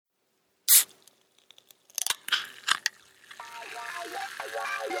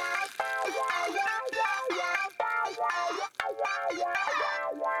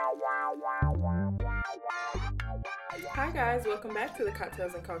Hi guys, welcome back to the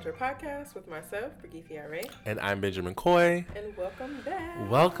Cocktails and Culture podcast with myself, Brigitte Ray. And I'm Benjamin Coy. And welcome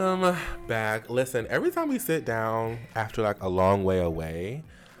back. Welcome back. Listen, every time we sit down after like a long way away,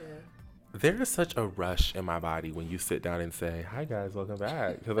 there is such a rush in my body when you sit down and say, hi guys, welcome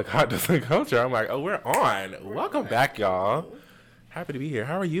back to the Cocktails and Culture. I'm like, oh, we're on. Welcome back, y'all. Happy to be here.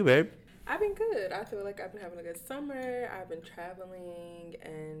 How are you, babe? I've been good. I feel like I've been having a good summer. I've been traveling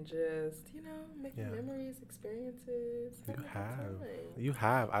and just, making memories, experiences. You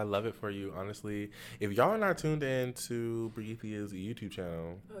have. I love it for you, honestly. If y'all are not tuned in to Brigithia's YouTube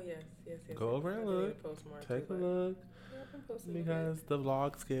channel, go over and look. Take a look. Because the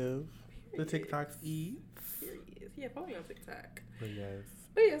vlogs give, the TikToks eat. Yeah, follow me on TikTok. But yes.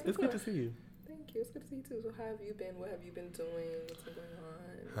 It's good to see you. Thank you. It's good to see you too. So how have you been? What have you been doing? What's been going on?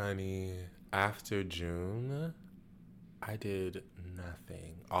 Honey, after June, I did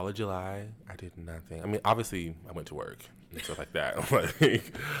nothing. All of July, I did nothing. I mean, obviously, I went to work and stuff like that.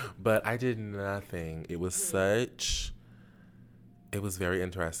 But I did nothing. It was it was very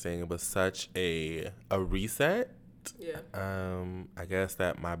interesting. It was such a reset. Yeah. I guess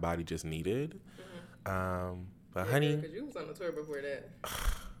that my body just needed. But honey, because you was on the tour before that.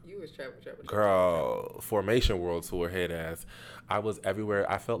 You was travel. Girl, Formation World Tour head ass. I was everywhere.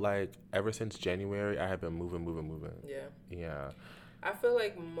 I felt like ever since January, I have been moving. Yeah. I feel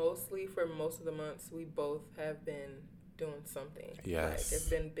like mostly for most of the months, we both have been doing something. Yes. Like, it's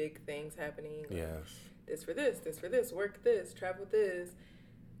been big things happening. Like, yes. This for this, work this, travel this,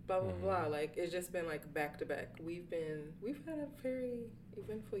 blah, blah, blah. Like, it's just been like back to back. We've had a very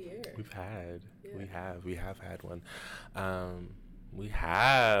eventful year. We have had one. We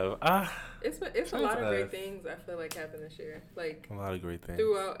have. It's a lot of great things I feel like happened this year. Like a lot of great things.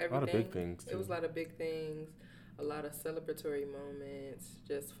 Throughout everything. A lot of big things too. It was a lot of big things, a lot of celebratory moments,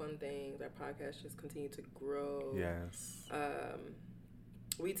 just fun things. Our podcast just continued to grow. Yes.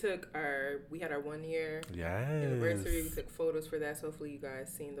 We had our 1 year anniversary. We took photos for that. So hopefully you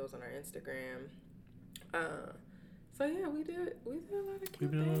guys seen those on our Instagram. So yeah, we did a lot of cute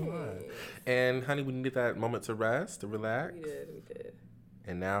things. And honey, we needed that moment to rest, to relax. We did.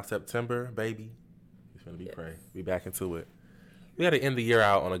 And now September, baby, it's gonna be crazy. We back into it. We got to end the year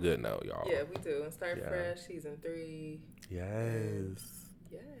out on a good note, y'all. Yeah, we do. And start fresh, season 3. Yes.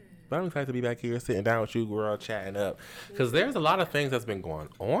 But I'm excited to be back here, sitting down with you, girl, chatting up, because there's a lot of things that's been going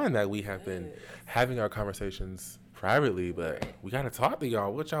on that we have been having our conversations privately, but we gotta talk to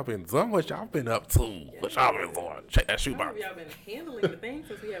y'all. What y'all been doing? What y'all been up to? What y'all been doing? Check that shoebox. How have y'all been handling the things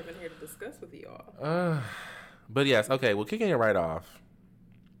since we have been here to discuss with y'all? But yes, okay. Well, kicking it right off.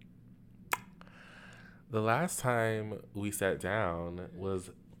 The last time we sat down was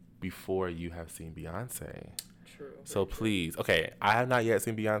before you have seen Beyonce. True. So please, okay. I have not yet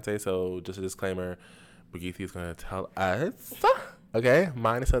seen Beyonce, so just a disclaimer. Brigitte is gonna tell us. Okay,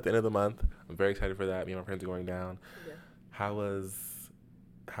 mine is at the end of the month. I'm very excited for that. Me and my friends are going down. Yeah. How was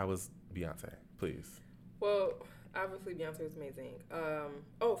Beyonce? Please. Well, obviously Beyonce was amazing.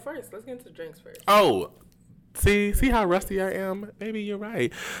 First, let's get into drinks first. Oh, see how rusty I am? Maybe you're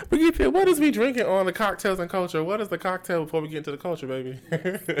right. Brigitte, what is we drinking on the Cocktails and Culture? What is the cocktail before we get into the culture, baby?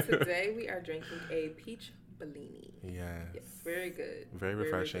 Yes. Today we are drinking a peach Bellini. Yes. Very good. Very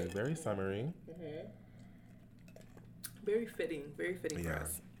refreshing. Very summery. Mm-hmm. Very fitting for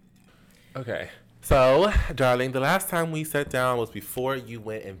us. Okay. So, darling, the last time we sat down was before you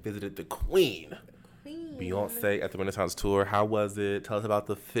went and visited the Queen. Beyonce at the Renaissance Tour. How was it? Tell us about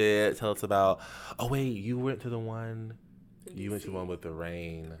the fit. Tell us about... Oh, wait. You went to the one... You went to the one with the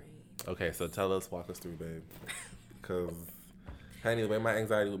rain. Okay, so walk us through, babe. Because, honey, the way my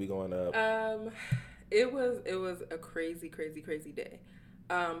anxiety will be going up. It was a crazy, crazy, crazy day.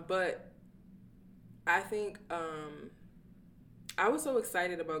 But I think... I was so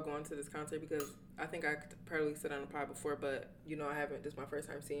excited about going to this concert because I think I could probably sit on the pod before, but I haven't. This is my first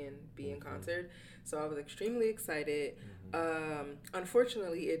time seeing B in concert, so I was extremely excited.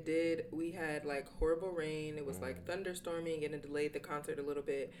 Unfortunately, we had like horrible rain. It was like thunderstorming, and it delayed the concert a little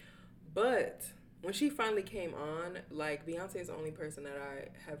bit. But when she finally came on, like Beyonce is the only person that I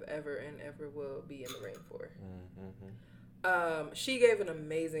have ever and ever will be in the rain for. She gave an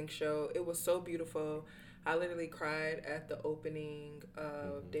amazing show. It was so beautiful. I literally cried at the opening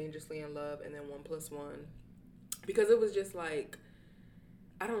of Dangerously in Love and then 1+1 because it was just like,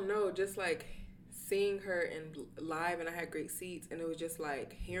 I don't know, just like seeing her in live, and I had great seats, and it was just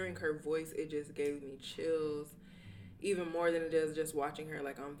like hearing her voice, it just gave me chills even more than it does just watching her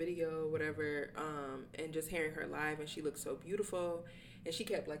like on video, whatever, and just hearing her live, and she looked so beautiful, and she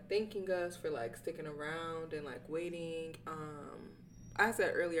kept like thanking us for like sticking around and like waiting, I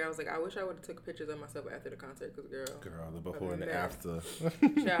said earlier, I was like, I wish I would have took pictures of myself after the concert, because girl, the before and the after.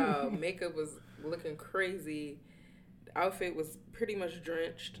 Child, makeup was looking crazy. The outfit was pretty much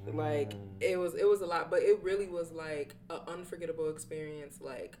drenched. Like it was a lot, but it really was like an unforgettable experience.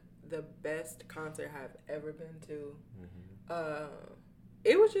 Like the best concert I've ever been to.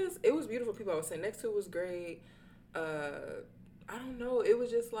 It was beautiful. People I was sitting next to was great. I don't know. It was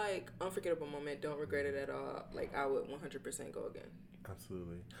just like unforgettable moment. Don't regret it at all. Like I would 100% go again.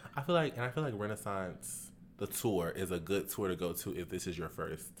 Absolutely. I feel like Renaissance, the tour, is a good tour to go to if this is your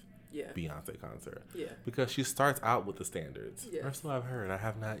first Beyonce concert. Yeah. Because she starts out with the standards. Yes. That's what I've heard. I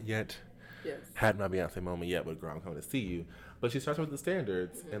have not yet had my Beyonce moment yet with Girl, I'm Coming to See You. But she starts with the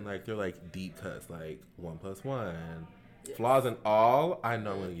standards, and like they're like deep cuts, like 1+1. Yes. Flaws and all, I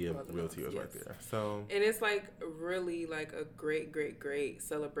know I'm going to give real tears right there. So, and it's like really like a great, great, great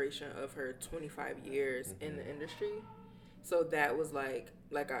celebration of her 25 years in the industry. So that was like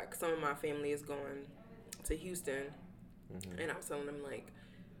some of my family is going to Houston, and I was telling them like,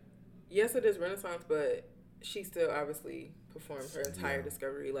 yes, it is Renaissance, but she still obviously performed her entire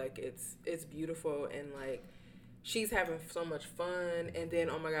discovery. Like it's beautiful, and like she's having so much fun. And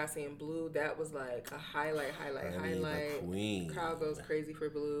then, oh my God, seeing Blue, that was like a highlight. Queen. Crowd goes crazy for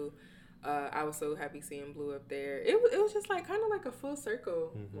Blue. I was so happy seeing Blue up there. It was just like kind of like a full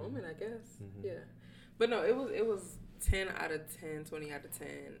circle moment, I guess. Yeah, but no, it was 10 out of 10, 20 out of 10.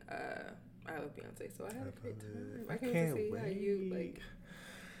 I love Beyonce, so I had a great time. I can't wait to see how you like.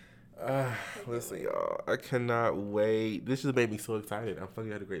 Listen, y'all, I cannot wait. This just made me so excited. I'm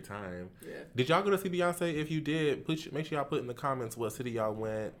fucking had a great time. Yeah. Did y'all go to see Beyonce? If you did, please make sure y'all put in the comments what city y'all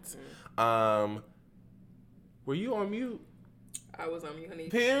went. Were you on mute? I was on mute, honey.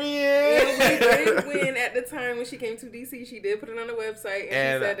 Period. And we did win at the time when she came to DC. She did put it on the website,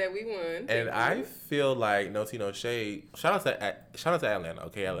 and she said that we won. And I feel like no tea, no shade. Shout out to Atlanta.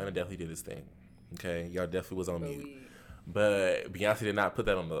 Okay, Atlanta definitely did this thing. Okay, y'all definitely was on mute. But Beyonce did not put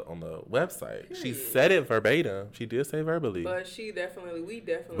that on the website. Period. She said it verbatim. She did say verbally. But we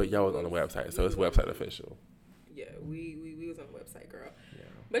definitely. But y'all was on the website, so it's website official. Yeah, we was on the website, girl. Yeah.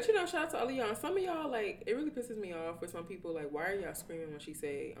 But shout out to all of y'all. Some of y'all, like, it really pisses me off with some people. Like, why are y'all screaming when she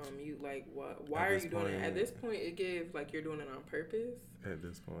say mute? Like, what? Why are you doing it? At this point, it gives like you're doing it on purpose. At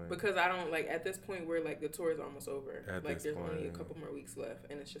this point, because I don't like. At this point, we're like the tour is almost over. Like, there's only a couple more weeks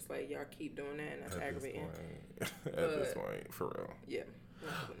left, and it's just like y'all keep doing that, and that's aggravating. At this point, for real. Yeah.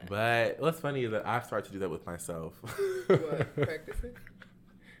 But what's funny is that I've started to do that with myself. What? Practicing?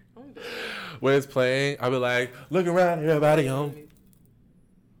 I'm dead. When it's playing, I'll be like, look around, everybody home.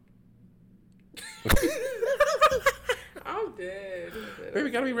 I'm dead. Baby,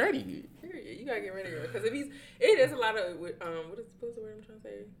 gotta be ready. Period. You gotta get ready, because it is a lot of what is the word I'm trying to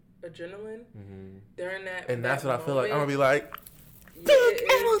say? Adrenaline during that. And that's what I feel like. I'm gonna be like, yeah, it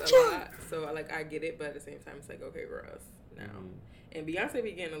is a lot. So like I get it, but at the same time, it's like, okay, we're us now. And Beyonce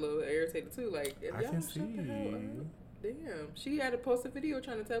be getting a little irritated too. Like, if y'all don't shut the hell up. Damn, she had to post a video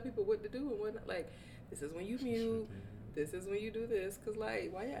trying to tell people what to do and what not. Like, this is when you mute. This is when you do this. Cause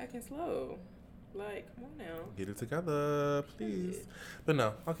like, why you acting slow? Like, come on now. Get it together, please. Yeah. But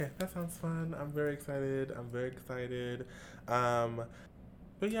no, okay, that sounds fun. I'm very excited.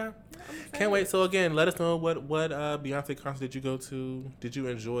 But yeah, can't wait. So again, let us know what Beyonce concert did you go to? Did you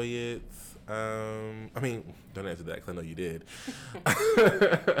enjoy it? I mean, don't answer that because I know you did.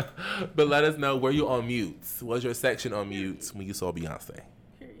 But let us know, were you on mute? Was your section on mute when you saw Beyonce?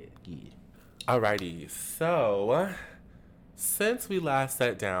 Period. Yeah. Alrighty, so since we last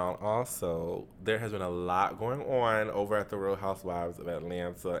sat down, also, there has been a lot going on over at the Real Housewives of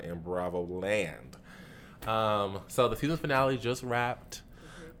Atlanta and Bravo Land. So the season finale just wrapped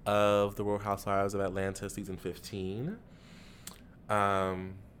of the Real Housewives of Atlanta season 15.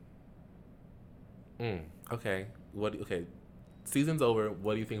 Okay. Okay. Season's over.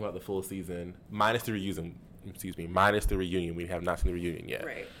 What do you think about the full season? Minus the reunion. Minus the reunion. We have not seen the reunion yet.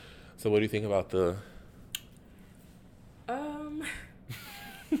 Right. So what do you think about the...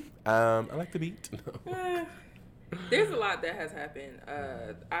 I like the beat. No. There's a lot that has happened.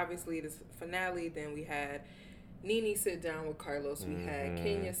 Obviously, this finale. Then we had Nene sit down with Carlos. We had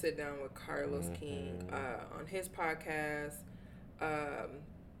Kenya sit down with Carlos King on his podcast.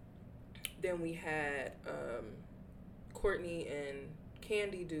 Then we had Courtney and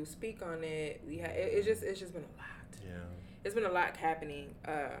Candy do speak on it. We had it's just been a lot. Yeah, it's been a lot happening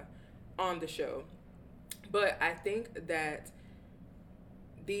on the show, but I think that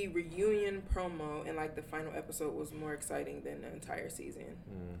the reunion promo and like the final episode was more exciting than the entire season.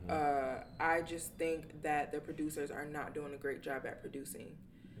 I just think that the producers are not doing a great job at producing.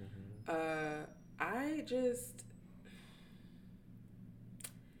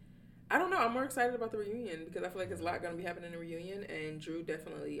 I don't know. I'm more excited about the reunion because I feel like there's a lot going to be happening in the reunion. And Drew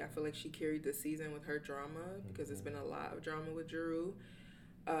definitely, I feel like she carried the season with her drama because it's been a lot of drama with Drew.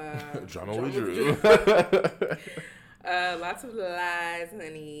 Drama with Drew. Lots of lies,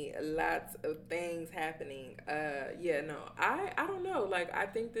 honey. Lots of things happening. Yeah, no. I don't know. Like, I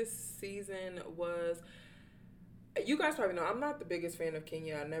think this season was... You guys probably know I'm not the biggest fan of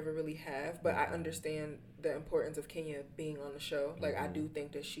Kenya. I never really have, but I understand the importance of Kenya being on the show. Like, I do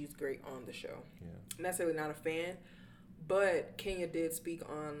think that she's great on the show. Yeah. Necessarily not a fan, but Kenya did speak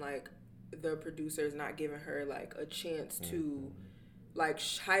on, like, the producers not giving her, like, a chance to, like,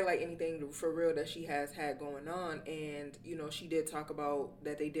 highlight anything for real that she has had going on. And, you know, she did talk about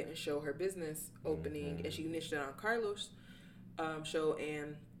that they didn't show her business opening, and she niched it on Carlos' show.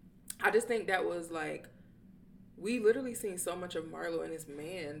 And I just think that was, like... We literally seen so much of Marlo and his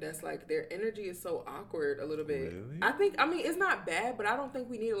man that's like their energy is so awkward a little bit. Really? I mean, it's not bad, but I don't think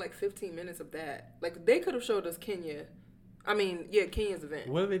we needed like 15 minutes of that. Like, they could have showed us Kenya. I mean, yeah, Kenya's event.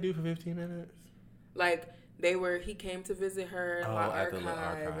 What did they do for 15 minutes? Like, he came to visit her in the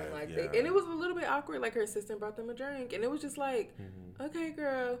archive. And like, and it was a little bit awkward. Like, her assistant brought them a drink. And it was just like, okay,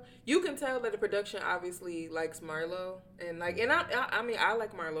 girl. You can tell that the production obviously likes Marlo. And like, and I mean, I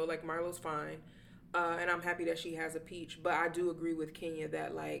like Marlo. Like, Marlo's fine. And I'm happy that she has a peach. But I do agree with Kenya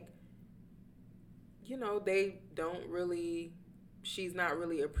that, like, you know, they don't really... She's not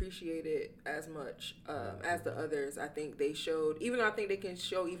really appreciated as much as the others. I think they showed... Even though I think they can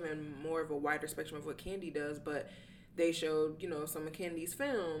show even more of a wider spectrum of what Candy does, but they showed, you know, some of Candy's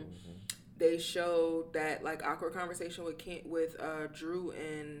film. They showed that, like, awkward conversation with Drew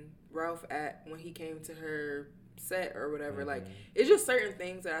and Ralph when he came to her... set or whatever. Like, it's just certain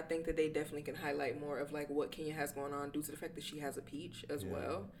things that I think that they definitely can highlight more of, like, what Kenya has going on due to the fact that she has a peach as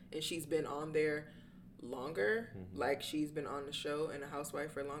well, and she's been on there longer. Like, she's been on the show and a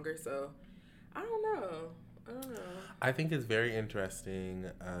housewife for longer. So I don't know. I think it's very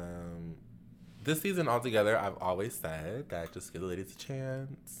interesting. This season altogether, I've always said that just give the ladies a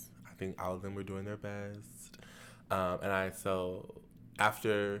chance. I think all of them were doing their best.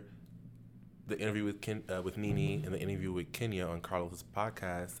 After the interview with Nene and the interview with Kenya on Carlos'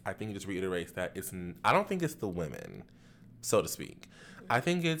 podcast, I think it just reiterates that I don't think it's the women, so to speak. I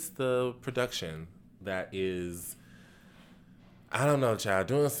think it's the production that is, I don't know, child,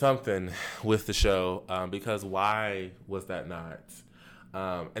 doing something with the show, because why was that not?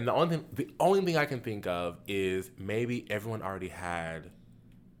 And the only thing I can think of is maybe everyone already had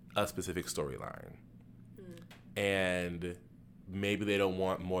a specific storyline. And maybe they don't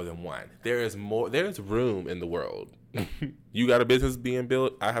want more than one. There's room in the world. You got a business being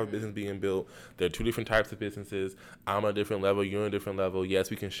built. I have a business being built. There are two different types of businesses. I'm on a different level. You're on a different level. Yes,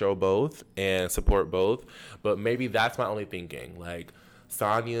 we can show both and support both. But maybe that's my only thinking. Like,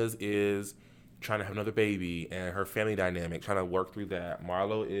 Sonya's is trying to have another baby and her family dynamic, trying to work through that.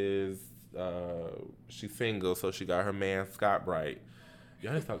 Marlo is, she's single, so she got her man, Scott Bright.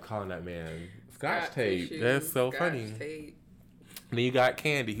 Y'all need to stop calling that man Scotch Tape. That's so funny. Tape. And then you got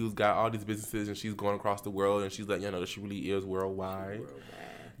Candy, who's got all these businesses, and she's going across the world, and she's like, you know, she really is worldwide.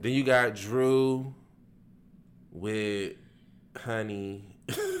 Then you got Drew with Honey,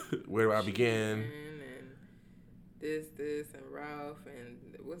 Where Do I Begin? And this, and Ralph,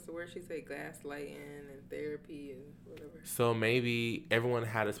 and what's the word she said? Gaslighting and therapy and whatever. So maybe everyone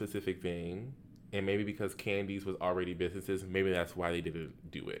had a specific thing, and maybe because Candy's was already businesses, maybe that's why they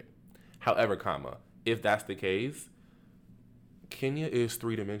didn't do it. However, if that's the case, Kenya is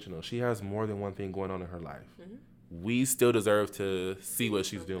three-dimensional. She has more than one thing going on in her life. We still deserve to see what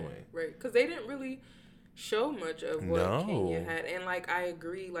she's doing. Right, because they didn't really show much of what Kenya had. And, like, I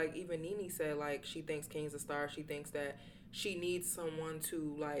agree, like, even Nene said, like, she thinks Kenya's a star. She thinks that she needs someone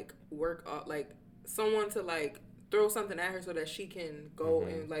to, like, work on, like, someone to, like, throw something at her so that she can go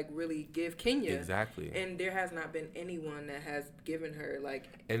and, like, really give Kenya. Exactly. And there has not been anyone that has given her, like...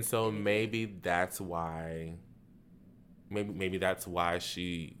 And so anything. Maybe that's why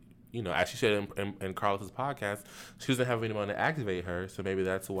she, you know, as she said in Carlos's podcast, she doesn't have anyone to activate her. So maybe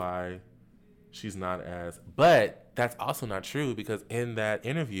that's why she's not as... But that's also not true, because in that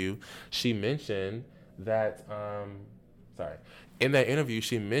interview, she mentioned that... In that interview,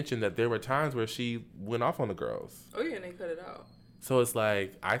 she mentioned that there were times where she went off on the girls. Oh, yeah, and they cut it out. So it's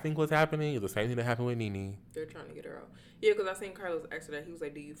like, I think what's happening is the same thing that happened with Nene. They're trying to get her out. Yeah, because I seen Carlos ask her that. He was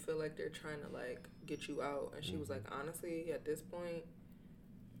like, do you feel like they're trying to, like, get you out? And she was like, honestly, at this point,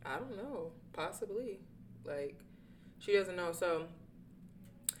 I don't know. Possibly. Like, she doesn't know. So,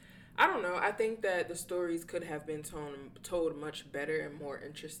 I don't know. I think that the stories could have been told much better and more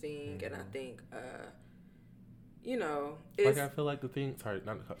interesting. And I think... you know, like I feel like the thing. Sorry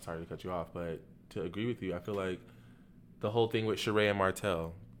to cut you off, but to agree with you, I feel like the whole thing with Sheree and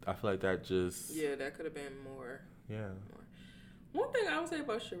Martell. I feel like that just that could have been more. Yeah. One thing I would say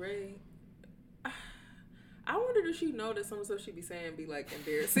about Sheree, I wonder does she know that some of the stuff she be saying be like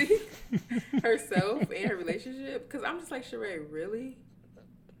embarrassing herself and her relationship? Because I'm just like, Sheree, really?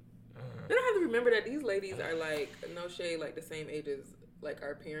 Then I have to remember that these ladies are like, no shade, like the same age as like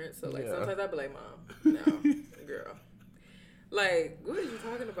our parents. So like sometimes I'd be like, Mom, no, girl. Like, what are you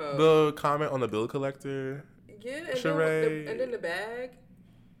talking about? The comment on the bill collector. Yeah, and Sheree. then the bag.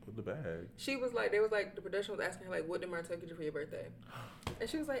 The bag. She was like, the production was asking her like, what did Martell get you for your birthday? And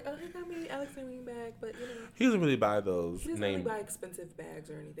she was like, oh, he got me Alexandrine bag, but you know. He doesn't really buy those. He doesn't really buy expensive bags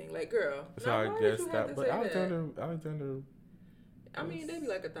or anything. Like, girl. So I guess that, but Alexander. I mean, they be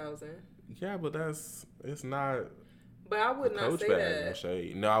like 1,000. Yeah, but it's not. But I would not say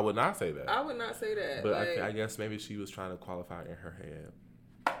that. No, I would not say that. I would not say that. But like, I guess maybe she was trying to qualify in her head.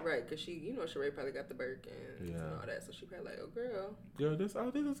 Right, because she, you know, Sheree probably got the Birkin and all that, so she probably like, oh, girl. This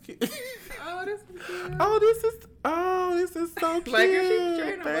is cute. Oh, this is cute. This is so cute. Like, girl, she was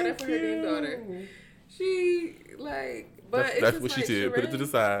trying to buy that for her damn daughter. She, like, but that's what she did. Sheree, put it to the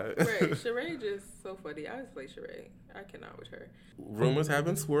side. Right, Sheree just so funny. I just play Sheree. I cannot with her. Rumors have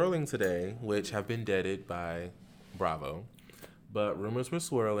been swirling today, which have been deaded by Bravo. But rumors were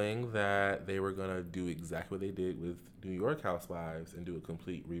swirling that they were going to do exactly what they did with New York Housewives and do a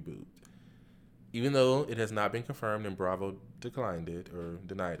complete reboot. Even though it has not been confirmed and Bravo declined it or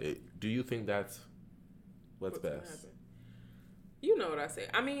denied it, do you think that's what's best? You know what I say.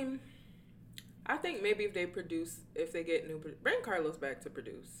 I mean, I think maybe if they get bring Carlos back to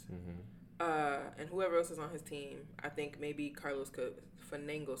produce. And whoever else is on his team, I think maybe Carlos could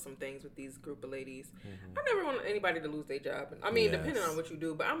finagle some things with these group of ladies. I never want anybody to lose their job. I mean, depending on what you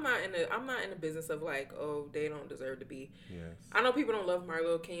do, but I'm not in the business of like, oh, they don't deserve to be. Yes. I know people don't love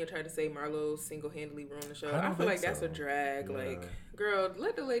Marlo. Kenya tried to say Marlo single-handedly ruined the show. I feel like that's a drag. Yeah. Like, girl,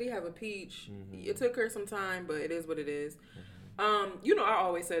 let the lady have a peach. It took her some time, but it is what it is. You know, I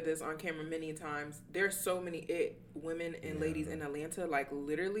always said this on camera many times. There's so many women and ladies in Atlanta. Like,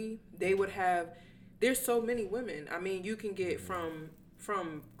 literally, there's so many women. I mean, you can get from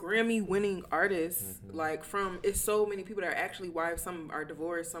Grammy winning artists, it's so many people that are actually wives. Some are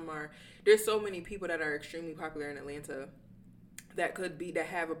divorced. There's so many people that are extremely popular in Atlanta that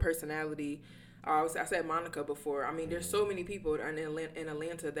have a personality. I said Monica before. I mean, there's so many people in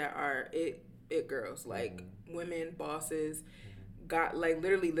Atlanta that are it girls, like women, bosses, got like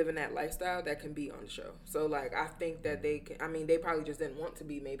literally living that lifestyle that can be on the show. So like, I think that they probably just didn't want to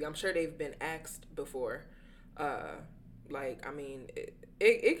be. Maybe I'm sure they've been asked before. Like, I mean,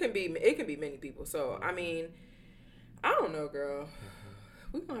 it can be many people. So I mean, I don't know, girl.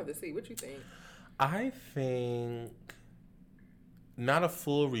 We're gonna have to see. What you think? I think not a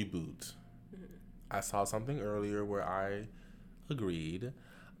full reboot. I saw something earlier where I agreed.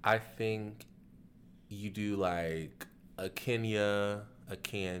 I think you do like a Kenya, a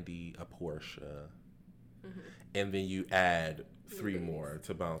Candy, a Portia, and then you add 3 more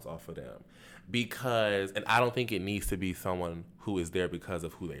to bounce off of them. And I don't think it needs to be someone who is there because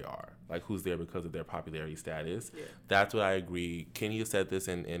of who they are, like who's there because of their popularity status. Yeah. That's what I agree. Kenya said this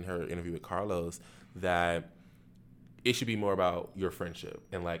in her interview with Carlos, that it should be more about your friendship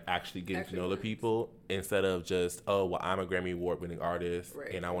and like actually getting to know the people instead of just, oh, well, I'm a Grammy Award winning artist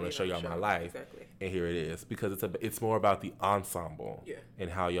and I want to show y'all my life. Exactly. And here it is. Because it's more about the ensemble and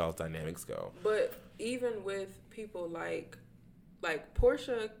how y'all's dynamics go. But even with people like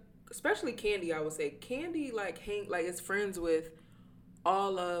Portia, especially Candy, I would say Candy is friends with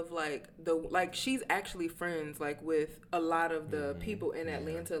all of she's actually friends like with a lot of the people in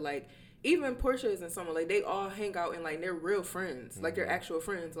Atlanta. Like, even Portia isn't someone, like, they all hang out and, like, they're real friends. Like, they're actual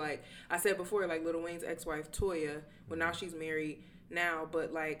friends. Like, I said before, like, Lil Wayne's ex-wife, Toya, well, now she's married now,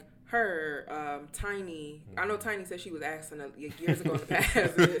 but, like, her, Tiny, I know Tiny said she was asked years ago in the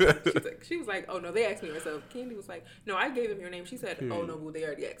past. She was like, oh, no, they asked me myself. Candy was like, no, I gave them your name. She said, oh, no, well, they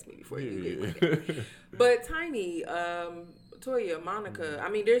already asked me before you gave my name. But Tiny, Toya, Monica, I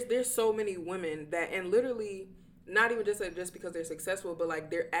mean, there's so many women that, and literally, not even just because they're successful, but like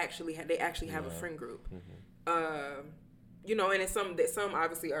they actually have a friend group. You know, and it's some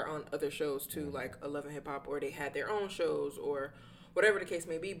obviously are on other shows too, like 11 Hip Hop, or they had their own shows or whatever the case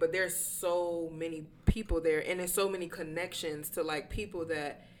may be. But there's so many people there, and there's so many connections to like people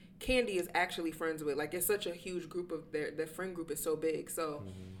that Candy is actually friends with. Like, it's such a huge group of their friend group is so big. So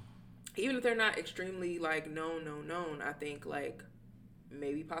even if they're not extremely like known, I think like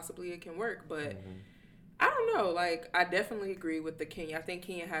maybe possibly it can work, but. I don't know. Like, I definitely agree with the Kenya. I think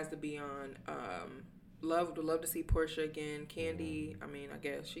Kenya has to be on would love to see Portia again. Candy, I mean, I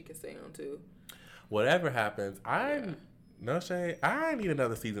guess she could stay on too. Whatever happens, no shade. I need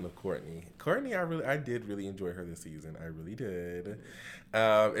another season of Courtney. Courtney, I did really enjoy her this season. I really did.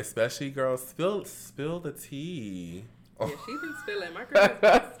 Especially, girls, spill the tea. Yeah, she's been spilling. My girl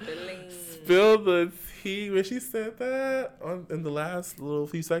has been spilling. Spill the tea. When she said that in the last little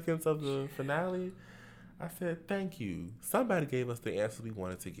few seconds of the finale, I said, thank you. Somebody gave us the answer we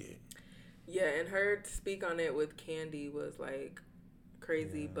wanted to get. Yeah, and her to speak on it with Candy was like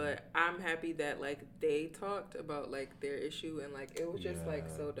crazy, but I'm happy that like they talked about like their issue, and like it was just like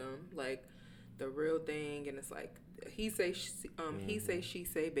so dumb, like the real thing. And it's like he say she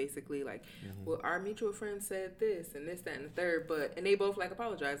say, basically like, well, our mutual friend said this and this, that, and the third, and they both like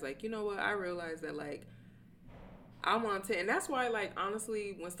apologize, like, you know what, I realized that like I want to, and that's why, like,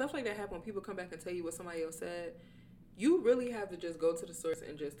 honestly, when stuff like that happen, when people come back and tell you what somebody else said, you really have to just go to the source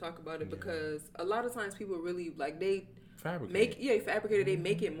and just talk about it, because a lot of times people really, like, they fabricate it. They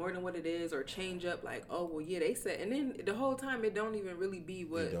make it more than what it is, or change up, like, oh, well, yeah, they said, and then the whole time it don't even really be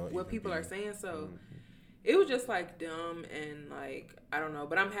what people are saying, so it was just, like, dumb, and, like, I don't know,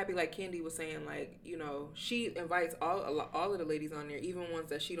 but I'm happy, like Candy was saying, like, you know, she invites all of the ladies on there, even ones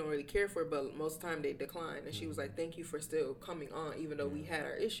that she don't really care for, but most of the time they decline, and she was like, thank you for still coming on, even though we had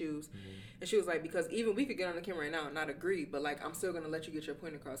our issues, and she was like, because even we could get on the camera right now and not agree, but, like, I'm still going to let you get your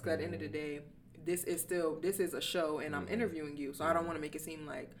point across, because at the end of the day, this is a show, and I'm interviewing you, so I don't want to make it seem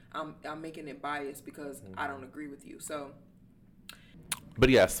like I'm making it biased because I don't agree with you, so... But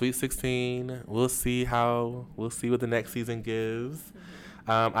yeah, Sweet 16. We'll see what the next season gives.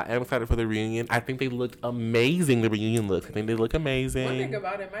 I am excited for the reunion. I think they looked amazing. The reunion looks. I think they look amazing. One thing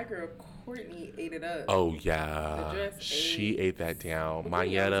about it, my girl Courtney ate it up. Oh yeah, she ate that down.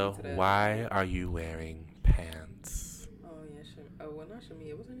 Mayetta, why are you wearing pants? Oh yeah, well, not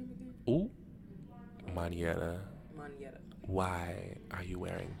Shamia. What's her name again? Ooh, Mayetta. Why are you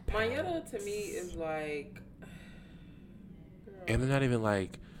wearing pants? Mayetta to me is like. And they're not even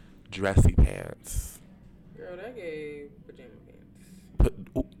like dressy pants. Girl, that gave pajama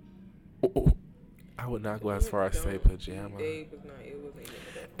pants. I would not go as far as say pajama. It wasn't even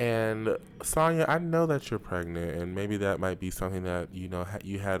and Sonya, I know that you're pregnant, and maybe that might be something that, you know,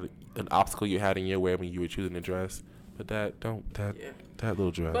 you had an obstacle you had in your way when you were choosing a dress. But that little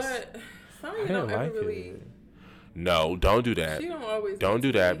dress. But Sonya don't ever really. No, don't do that. She don't always. Don't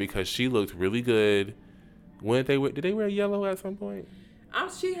do that, because she looked really good. Did they wear yellow at some point?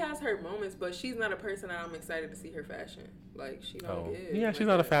 She has her moments, but she's not a person that I'm excited to see her fashion. Like, she don't give. Yeah, she's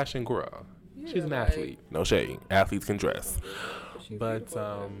not a fashion girl. Yeah, she's an athlete. No shade. Athletes can dress. But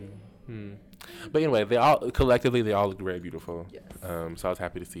anyway, they all look very beautiful. Yes. So I was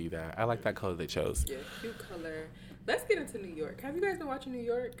happy to see that. I like that color they chose. Yeah, cute color. Let's get into New York. Have you guys been watching New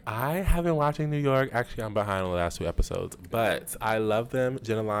York? I have been watching New York. Actually, I'm behind on the last 2 episodes, but I love them.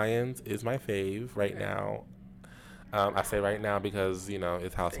 Jenna Lyons is my fave right now. I say right now because, you know,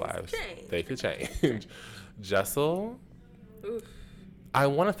 it's Housewives. They could change. Jessel, I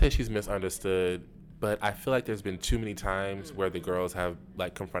want to say she's misunderstood, but I feel like there's been too many times where the girls have,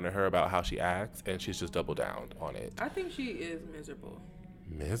 like, confronted her about how she acts, and she's just doubled down on it. I think she is miserable.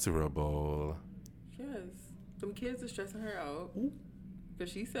 Miserable? Yes. Them kids are stressing her out. Because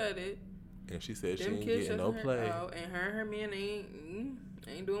she said it. And she said she ain't getting no play. And her man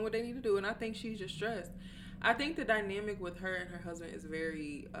ain't doing what they need to do. And I think she's just stressed. I think the dynamic with her and her husband is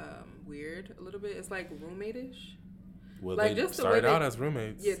very weird a little bit. It's like roommate-ish. Well, like, they just started out as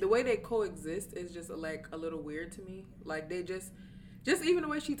roommates. Yeah, the way they coexist is just like a little weird to me. Like, they just even the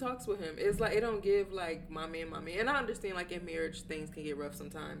way she talks with him, it's like it don't give like my man. And I understand, like, in marriage things can get rough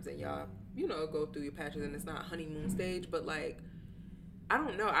sometimes, and y'all, you know, go through your patches, and it's not honeymoon stage. But like, I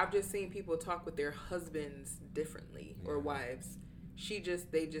don't know. I've just seen people talk with their husbands differently or wives. They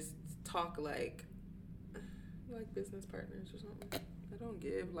just talk like business partners or something. I don't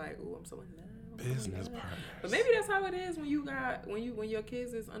give like, oh, I'm so in love. Business partners. But maybe that's how it is when your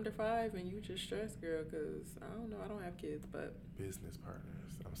kids is under 5 and you just stressed, girl. Because I don't know, I don't have kids, but business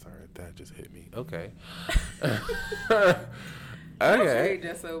partners. I'm sorry, that just hit me. Okay. Okay. I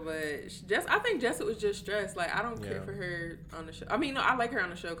Jessa, but I think Jessa was just stressed. Like, I don't care for her on the show. I mean, no, I like her on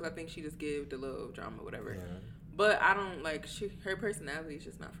the show because I think she just gives the little drama, or whatever. Yeah. But I don't like her personality is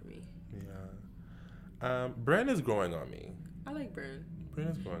just not for me. Yeah. Bren is growing on me. I like Bren. Bren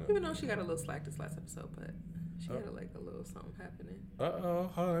is growing on me. Even though she got a little slack this last episode, but she had a little something happening.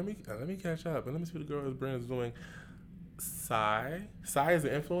 Hold on, let me catch up and let me see what the girl Bren is doing. Sai is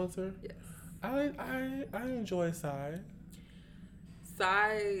an influencer. Yes. I enjoy Sai.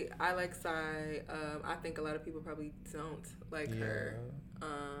 I like Sai. I think a lot of people probably don't like her.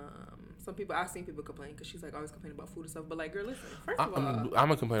 Some people, I've seen people complain because she's like always complaining about food and stuff. But like, girl, listen. First of all, I'm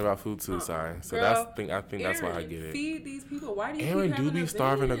gonna complain about food too. Sorry. So girl, I think that's why I get it. Feed these people. Why do you? Aaron keep do be having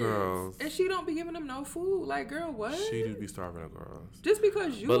starving the events? girls, and she don't be giving them no food. Like, girl, what? She do be starving the girls. Just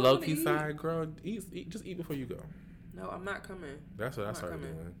because you. But low key side, girl, just eat before you go. No, I'm not coming. That's what I started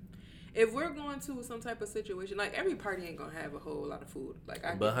doing. If we're going to some type of situation, like every party ain't gonna have a whole lot of food. Like,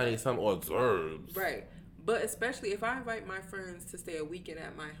 but honey, some hors d'oeuvres. Right. But especially if I invite my friends to stay a weekend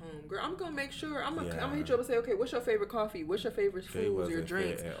at my home, girl, I'm gonna make sure I'm gonna hit you up and say, okay, what's your favorite coffee? What's your favorite foods? Your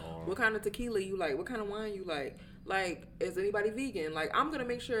drinks? What kind of tequila you like? What kind of wine you like? Like, is anybody vegan? Like, I'm gonna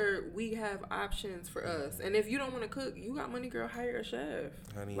make sure we have options for us. And if you don't want to cook, you got money, girl. Hire a chef.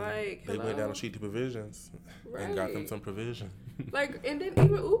 Honey, like, they went down the street to provisions and got them some provision. Like, and then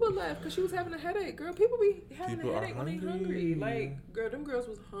even Uber left because she was having a headache. Girl, people be having a headache when they hungry. Like, girl, them girls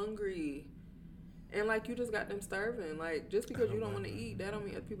was hungry. And, like, you just got them starving. Like, just because you don't want to eat, that don't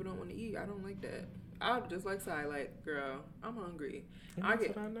mean other people don't want to eat. I don't like that. I'm just like Sai, like, girl, I'm hungry. I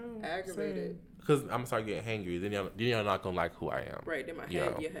get aggravated. Because I'm going to start getting hangry. Then you're not going to like who I am. Right. Then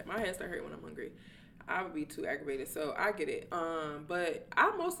my head start hurting when I'm hungry. I would be too aggravated. So, I get it. But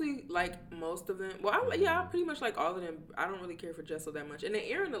I mostly like most of them. Well, I pretty much like all of them. I don't really care for Jessel that much. And then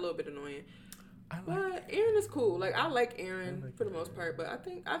Aaron a little bit annoying. But Aaron is cool. Like, I like Aaron for the most part, but I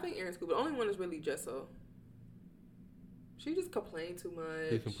think Aaron's cool. But the only one is really Jessel. She just complains too much.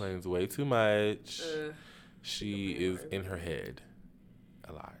 She complains way too much. She is in her head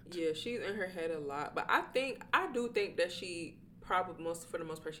a lot. Yeah, she's in her head a lot. But I do think that she probably for the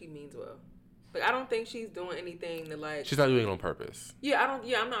most part she means well. Like, I don't think she's doing anything to like. She's not doing it on purpose. Yeah,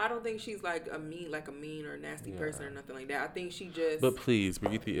 I don't think she's like a mean or nasty person or nothing like that. I think she just. But please,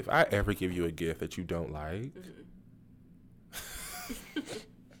 Brigitte, if I ever give you a gift that you don't like,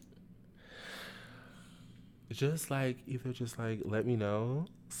 either let me know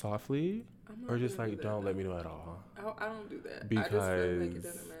softly, or just don't let me know at all. I don't do that. Because I just feel like it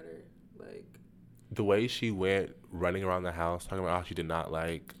doesn't matter. Like, the way she went running around the house talking about how she did not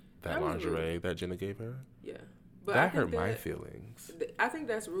like that lingerie that Jenna gave her. Yeah. But that hurt my feelings. I think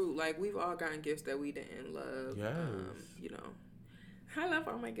that's rude. Like, we've all gotten gifts that we didn't love. Yes. You know. I love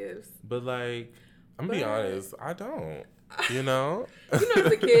all my gifts. But, like, I'm going to be honest. I don't. You know? As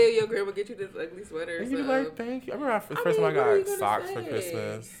a kid, your grandma get you this ugly sweater. And you'd be like, thank you. I remember the first time I got socks for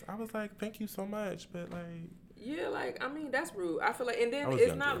Christmas. I was like, thank you so much. But, like. Yeah, like, I mean, that's rude. I feel like. And then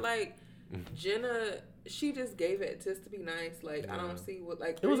it's not like Jenna. She just gave it just to be nice. Like, I don't see what,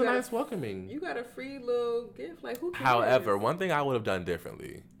 like. It was a nice welcoming. You got a free little gift. Like, who cares? However, one thing I would have done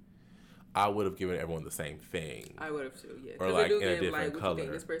differently, I would have given everyone the same thing. I would have too, yeah. Or, like, in a different color. You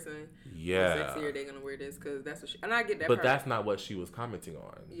think this person yeah. sexier, they're going to wear this, because that's what she, and I get that But part. that's not what she was commenting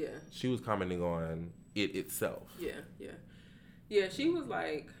on. Yeah. She was commenting on it itself. Yeah, yeah. Yeah, she was,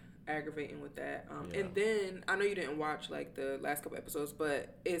 like, aggravating with that. And then I know you didn't watch like the last couple episodes,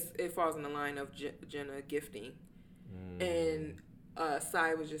 but it falls in the line of Jenna gifting. And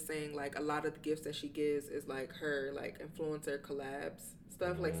Sai was just saying like a lot of the gifts that she gives is like her like influencer collabs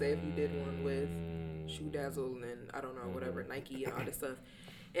stuff. Like, say if you did one with Shoe Dazzle and I don't know whatever, Nike and all this stuff,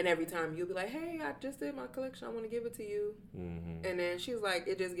 and every time you'll be like, hey, I just did my collection, I want to give it to you. And then she's like,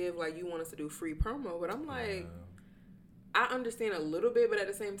 it just gives like you want us to do free promo, but I'm like, I understand a little bit, but at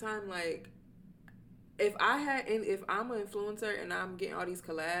the same time, like, if I'm an influencer and I'm getting all these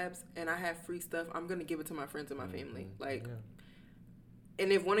collabs and I have free stuff, I'm gonna give it to my friends and my family. Like,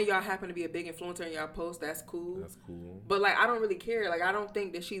 and if one of y'all happen to be a big influencer and y'all post, that's cool. That's cool. But like, I don't really care. Like, I don't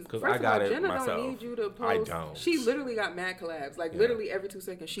think that she's. First of all, Jenna don't need you to post. I don't. She literally got mad collabs. Like, literally every 2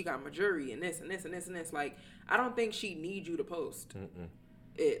 seconds, she got Majuri and this and this and this and this. Like, I don't think she needs you to post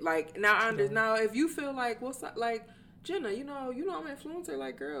it. Like, now now if you feel like like. Jenna, you know I'm an influencer.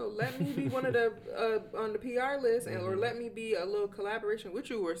 Like, girl, let me be one of the on the PR list, or let me be a little collaboration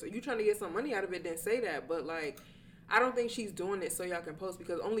with you. Or so you trying to get some money out of it, then say that. But like, I don't think she's doing it so y'all can post,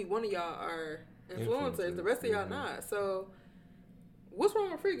 because only one of y'all are influencers. The rest of y'all not. So, what's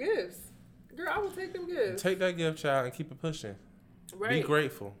wrong with free gifts, girl? I would take them gifts. Take that gift, child, and keep it pushing. Right. Be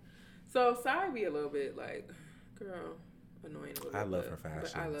grateful. So sorry, be a little bit like, girl. Annoying. I love her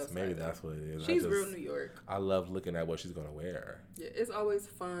fashion. Maybe that's what it is. She's real New York. I love looking at what she's gonna wear. Yeah, it's always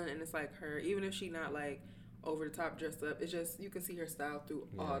fun, and it's like her. Even if she not like over the top dressed up, it's just you can see her style through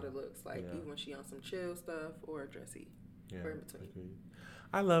all the looks. Like even when she on some chill stuff or dressy, or in between.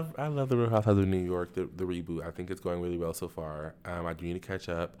 I love the Real Housewives of New York, the reboot. I think it's going really well so far. I do need to catch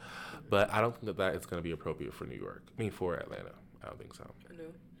up, but I don't think that is going to be appropriate for New York. I mean, for Atlanta, I don't think so. I know.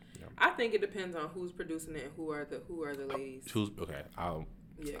 I think it depends on who's producing it and who are the ladies. Okay,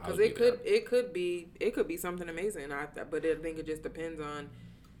 because it could be something amazing. But I think it just depends on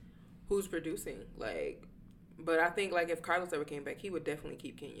who's producing. Like, but I think like if Carlos ever came back, he would definitely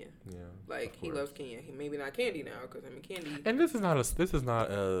keep Kenya. Yeah, like he loves Kenya. He maybe not Candy now because I mean Candy. And this is not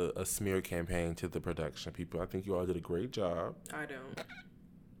a smear campaign to the production people. I think you all did a great job. I don't.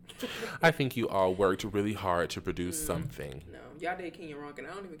 I think you all worked really hard to produce something. No, y'all did Kenya wrong, and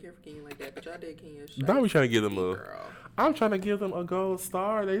I don't even care for Kenya like that. But y'all did Kenya. Now we trying to give them I'm trying to give them a gold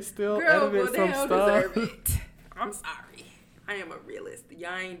star. They still edited some stuff. Deserve it. I'm sorry. I am a realist.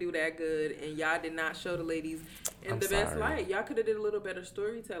 Y'all ain't do that good, and y'all did not show the ladies in the best light. Y'all could have did a little better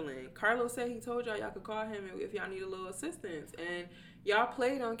storytelling. Carlos said he told y'all could call him if y'all need a little assistance, and y'all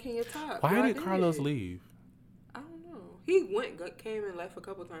played on Kenya Top. Why did Carlos leave? I don't know. He came and left a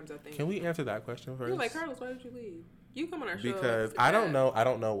couple times, I think. Can we answer that question first? He was like, Carlos, why did you leave? You come on our show. Because I don't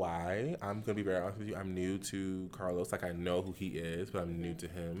know why. I'm gonna be very honest with you. I'm new to Carlos. Like I know who he is, but I'm new to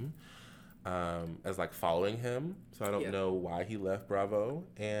him. As like following him, so I don't know why he left Bravo.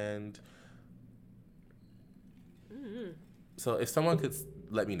 And so if someone could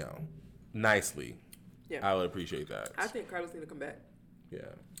let me know nicely, I would appreciate that. I think Carlos need to come back. Yeah,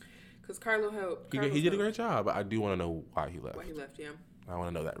 because Carlos helped. He did a great job, but I do want to know why he left. Why he left? Yeah, I want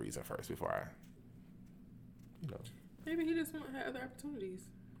to know that reason first before I, Maybe he just have other opportunities.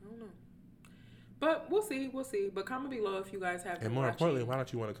 I don't know. But we'll see. But comment below if you guys have. And more importantly, why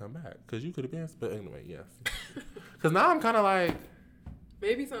don't you want to come back? Because you could have been. But anyway, yes. Because now I'm kind of like.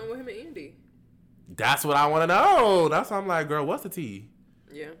 Maybe something with him and Andy. That's what I want to know. That's why I'm like, girl, what's the tea?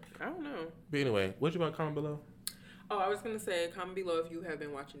 Yeah, I don't know. But anyway, what you want to comment below? Oh, I was going to say, comment below if you have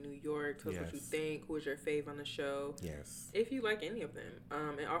been watching New York. Tell us what you think. Who is your fave on the show? Yes. If you like any of them.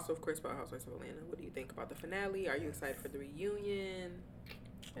 And also, of course, about Housewives of Atlanta. What do you think about the finale? Are you excited for the reunion?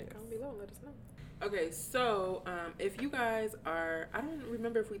 Comment below and let us know. Okay, so if you guys are, I don't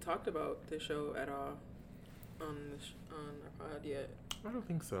remember if we talked about the show at all on our pod yet. I don't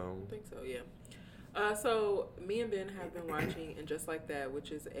think so. I don't think so, yeah. So me and Ben have been watching And Just Like That, which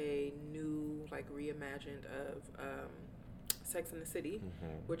is a new, like, reimagined of Sex and the City,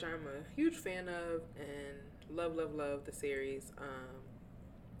 which I'm a huge fan of and love the series.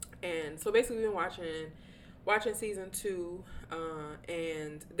 And so basically we've been watching season 2,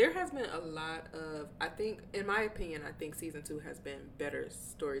 and there has been a lot of, I think, in my opinion, I think season 2 has been better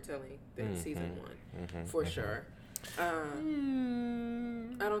storytelling than season 1, for sure.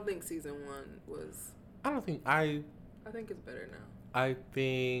 I don't think season 1 was. I think it's better now. I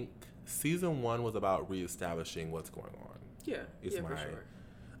think season 1 was about reestablishing what's going on. Yeah, for sure.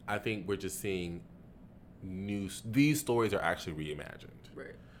 I think we're just seeing these stories are actually reimagined.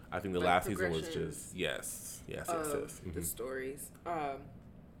 Right. I think the last season was just yes. The stories. But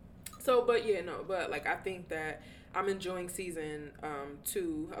like I think that I'm enjoying season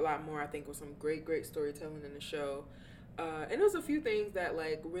 2 a lot more. I think with some great storytelling in the show. And there was a few things that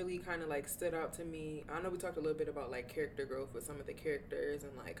like really kind of like stood out to me. I know we talked a little bit about like character growth with some of the characters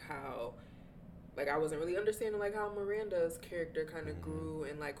and like how like I wasn't really understanding like how Miranda's character kind of grew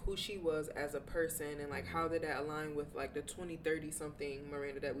and like who she was as a person and like how did that align with like the 20-30 something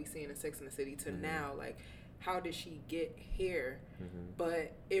Miranda that we see in Sex and the City to now, like how did she get here?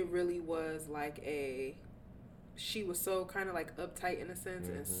 But it really was like she was so kind of like uptight in a sense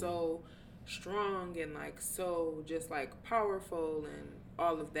and so strong and like so just like powerful and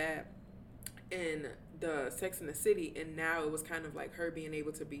all of that in the Sex and the City, and now it was kind of like her being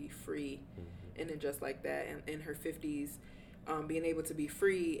able to be free and then Just Like That and in her 50s being able to be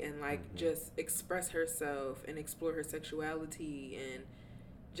free and like just express herself and explore her sexuality and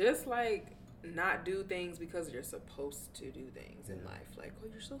just like not do things because you're supposed to do things in life. Like, oh,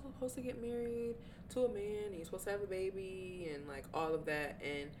 you're still supposed to get married to a man and you're supposed to have a baby and like all of that.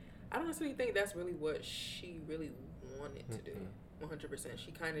 And I don't necessarily think that's really what she really wanted to do. 100%.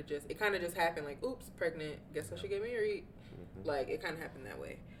 She kind of just happened like, oops, pregnant, guess I should get married. Like, it kind of happened that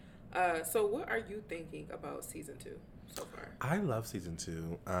way. So what are you thinking about season 2 so far? I love season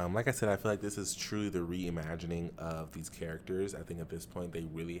 2. Like I said, I feel like this is truly the reimagining of these characters. I think at this point they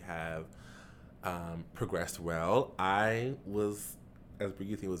really have progressed well. I was, as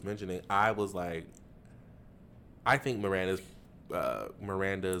Brigitte was mentioning, I was like, I think Miranda's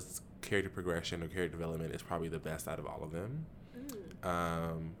character progression or character development is probably the best out of all of them.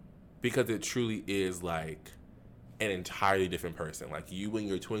 Because it truly is like an entirely different person. Like you in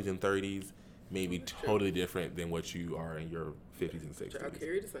your 20s and 30s may be totally different than what you are in your 50s and 60s.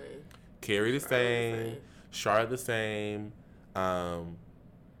 Carrie the same. Charlotte the same.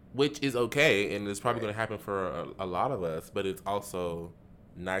 Which is okay, and it's probably going to happen for a lot of us, but it's also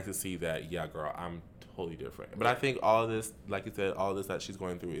nice to see that, yeah, girl, I'm totally different. But I think all of this, like you said, all of this that she's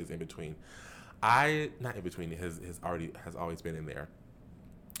going through is in between. Not in between, has always been in there.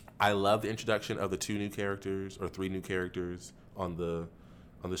 I love the introduction of the 2 new characters or 3 new characters on the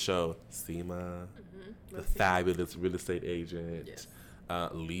show. Seema, the fabulous real estate agent. Yes.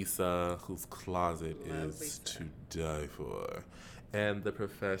 Lisa, whose closet is Lisa. to die for. And the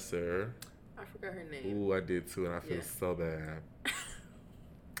professor. I forgot her name. Ooh, I did too, and I feel so bad.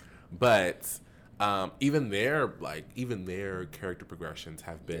 But even their character progressions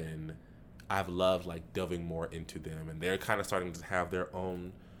have been, I've loved like delving more into them, and they're kind of starting to have their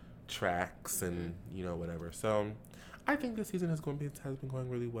own tracks and whatever. So I think this season has been going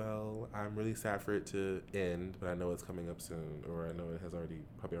really well. I'm really sad for it to end, but I know it's coming up soon, or I know it has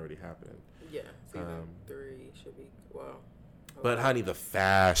probably already happened. Yeah, season 3 should be But honey, the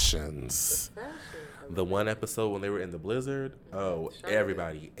fashions. The one episode when they were in the blizzard,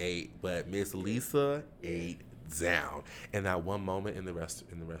 everybody ate, but Miss Lisa ate down. And that one moment in the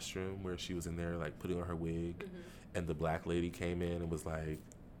restroom where she was in there like putting on her wig, and the black lady came in and was like,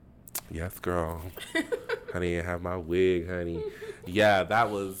 "Yes, girl, honey, I have my wig, honey." Yeah, that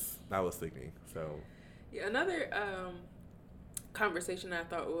was sickening. So yeah, another conversation I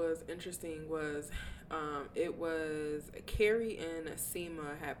thought was interesting was it was Carrie and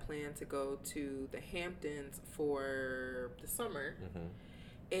Seema had planned to go to the Hamptons for the summer.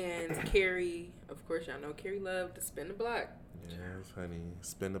 And Carrie, of course, y'all know Carrie loved to spin the block. Yes, honey,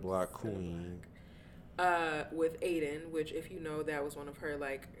 spin the block queen. With Aiden, which, if you know, that was one of her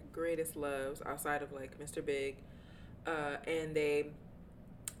like greatest loves outside of like Mr. Big. And they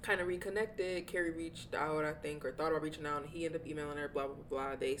kind of reconnected. Carrie reached out, I think, or thought about reaching out, and he ended up emailing her, blah, blah,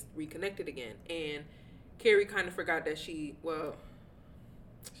 blah. They reconnected again. And Carrie kind of forgot that she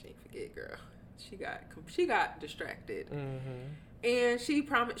ain't forget, girl. She got distracted. And she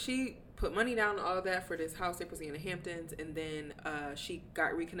put money down and all that for this house they was in the Hamptons. And then she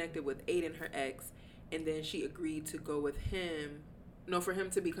got reconnected with Aiden, her ex. And then she agreed to go with him. No, for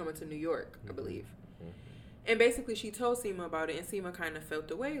him to be coming to New York, I believe. And basically, she told Seema about it, and Seema kind of felt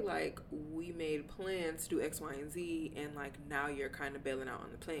the way, like, we made plans to do X, Y, and Z, and, like, now you're kind of bailing out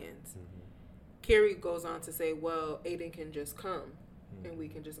on the plans. Carrie goes on to say, well, Aiden can just come, and we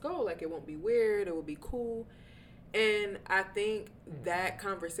can just go. Like, it won't be weird. It will be cool. And I think that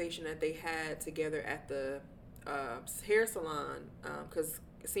conversation that they had together at the hair salon, because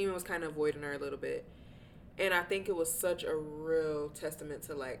Seema was kind of avoiding her a little bit, and I think it was such a real testament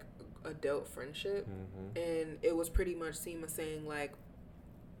to, like, adult friendship. And it was pretty much Seema saying, like,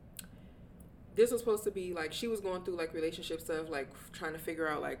 this was supposed to be like, she was going through like relationship stuff, like trying to figure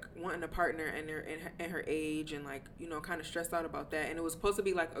out like wanting a partner and her age, and like, you know, kind of stressed out about that. And it was supposed to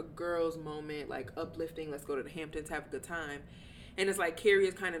be like a girl's moment, like uplifting, let's go to the Hamptons, have a good time. And it's like Carrie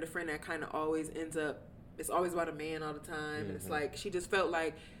is kind of the friend that kind of always ends up, it's always about a man all the time. And it's like, she just felt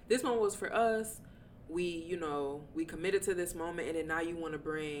like this moment was for us. We committed to this moment, and then now you want to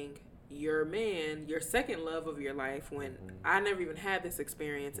bring your man, your second love of your life, when I never even had this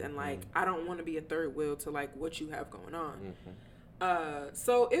experience, and like I don't want to be a third wheel to like what you have going on.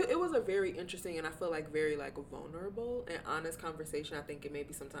 So it was a very interesting, and I feel like very like vulnerable and honest conversation. I think it may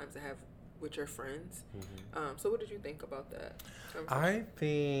be sometimes to have with your friends. So what did you think about that? I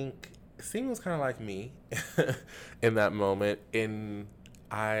think Seema was kind of like me in that moment, and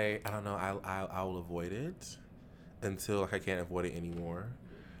I don't know, I will avoid it until like I can't avoid it anymore.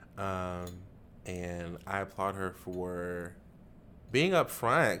 And I applaud her for being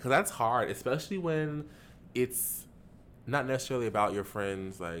upfront, because that's hard, especially when it's not necessarily about your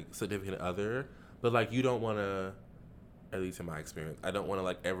friend's like significant other, but like you don't want to, at least in my experience, I don't want to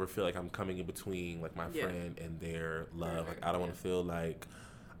like ever feel like I'm coming in between like my friend and their love. Like I don't want to feel like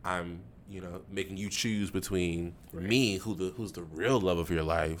I'm, you know, making you choose between me, who's the real love of your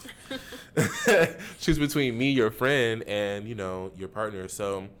life, choose between me, your friend, and, you know, your partner.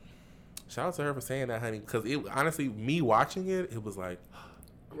 So shout out to her for saying that, honey, because it honestly, me watching it was like,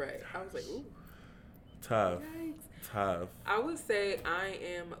 right. I was like, ooh, tough. Yikes. Tough. I would say I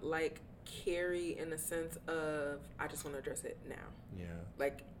am like Carrie in the sense of I just want to address it now. Yeah.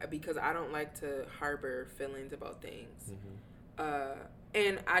 Like, because I don't like to harbor feelings about things.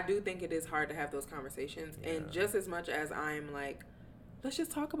 And I do think it is hard to have those conversations. Yeah. And just as much as I'm like, let's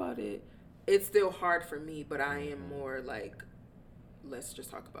just talk about it, it's still hard for me, but I am more like, let's just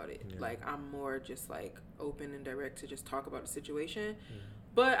talk about it. Yeah. Like, I'm more just like open and direct to just talk about the situation.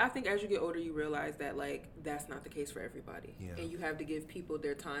 But I think as you get older, you realize that like that's not the case for everybody. Yeah. And you have to give people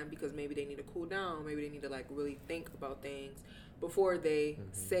their time, because maybe they need to cool down. Maybe they need to like really think about things before they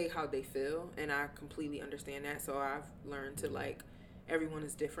say how they feel. And I completely understand that. So I've learned to like, everyone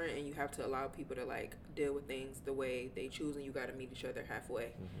is different, and you have to allow people to like deal with things the way they choose, and you got to meet each other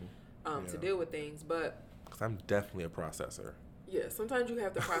halfway to deal with things. But because I'm definitely a processor. Yeah, sometimes you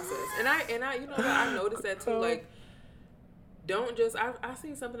have to process. And I you know what, I noticed that too. Like, don't just, I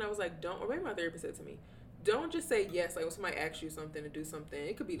seen something that was like, don't, or maybe my therapist said to me, don't just say yes. Like, when somebody asks you something to do something,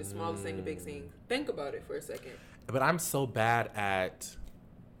 it could be the smallest thing, the big thing. Think about it for a second. But I'm so bad at,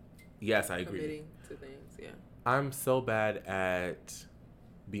 yes, I agree. Committing to things, yeah. I'm so bad at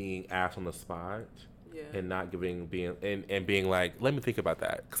being asked on the spot. Yeah. And not being being like, let me think about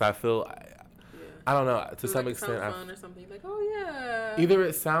that, because I feel I don't know, to some extent, it sounds fun or something. Like, oh yeah. Either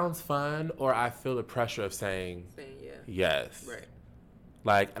it sounds fun or I feel the pressure of saying yeah. Yes. Right.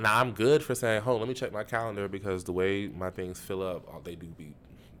 Like, now I'm good for saying, "Oh, let me check my calendar," because the way my things fill up, they do be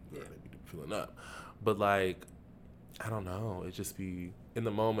filling up. But like, I don't know. It just be in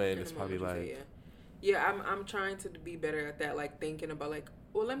the moment. It's probably like, yeah. I'm trying to be better at that. Like, thinking about like,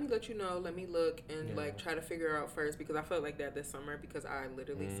 well, let me let you know. Let me look and like try to figure out first, because I felt like that this summer, because I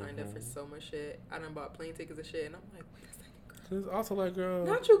literally signed up for so much shit. I done bought plane tickets and shit, and I'm like, wait a second, girl. It's also like, girl,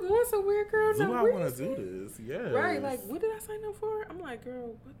 not you going somewhere, girl. Do I want to do this? Yeah. Right. Like, what did I sign up for? I'm like,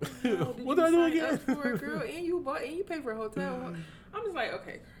 girl, what the hell did what you did I do sign again? up for, girl? And you pay for a hotel. I'm just like,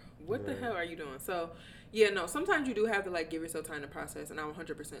 okay, girl, what the hell are you doing? So, yeah, no. Sometimes you do have to like give yourself time to process, and I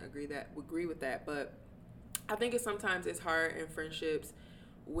 100% agree with that. But I think sometimes it's hard in friendships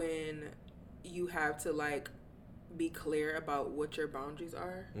when you have to like be clear about what your boundaries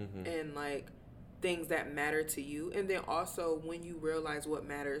are and like things that matter to you, and then also when you realize what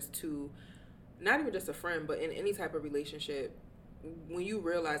matters to not even just a friend, but in any type of relationship, when you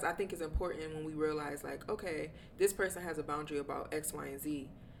realize, I think it's important when we realize like, okay, this person has a boundary about X, Y, and Z,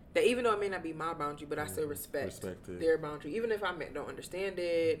 that even though it may not be my boundary, but I still respect their boundary, even if I don't understand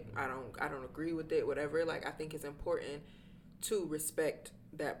it, I don't agree with it, whatever. Like, I think it's important to respect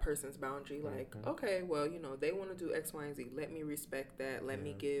that person's boundary. Like, okay, well, you know, they want to do X, Y, and Z. Let me respect that. Let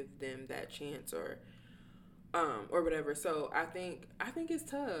me give them that chance, or whatever. So I think it's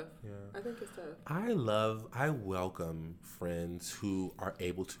tough. Yeah. I think it's tough. I welcome friends who are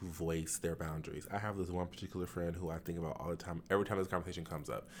able to voice their boundaries. I have this one particular friend who I think about all the time, every time this conversation comes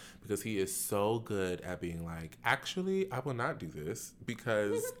up, because he is so good at being like, actually, I will not do this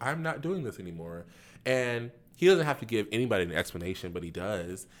because I'm not doing this anymore. And he doesn't have to give anybody an explanation, but he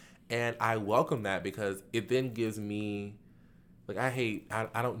does. And I welcome that, because it then gives me, like, I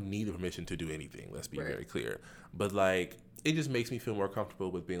don't need the permission to do anything. Let's be very clear. But, like, it just makes me feel more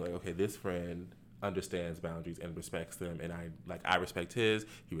comfortable with being like, okay, this friend understands boundaries and respects them. And I respect his,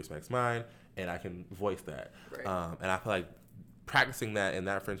 he respects mine, and I can voice that. Right. And I feel like practicing that in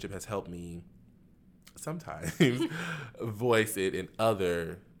that friendship has helped me sometimes voice it in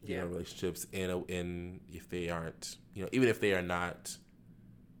other relationships, in if they aren't, even if they are not,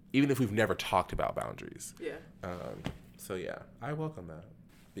 even if we've never talked about boundaries. Yeah. So yeah, I welcome that.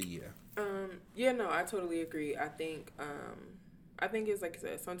 But yeah. No, I totally agree. I think it's like I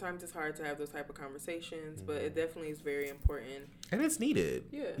said, sometimes it's hard to have those type of conversations, but it definitely is very important. And it's needed.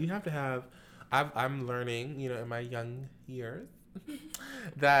 Yeah. You have to have. I'm learning, in my young years,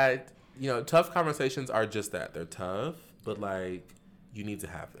 that tough conversations are just that. They're tough, but like, you need to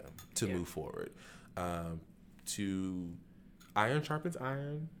have them to move forward. To iron sharpens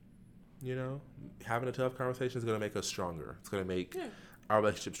iron. Having a tough conversation is going to make us stronger. It's going to make our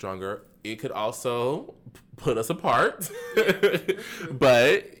relationship stronger. It could also put us apart.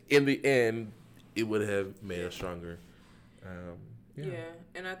 But in the end, it would have made us stronger.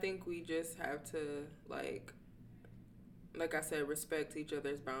 And I think we just have to, like I said, respect each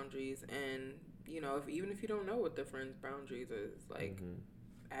other's boundaries. And, even if you don't know what the friend's boundaries is, like,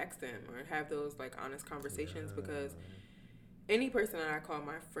 ask them or have those, like, honest conversations, because any person that I call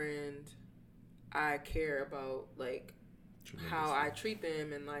my friend, I care about, like, how I treat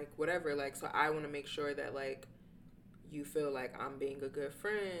them and, like, whatever. Like, so I want to make sure that, like, you feel like I'm being a good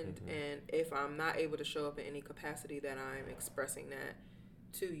friend. And if I'm not able to show up in any capacity, that I'm expressing that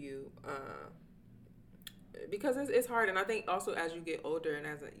to you. Because it's hard. And I think also as you get older and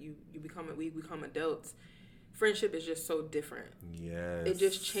as we become adults, friendship is just so different. Yes. It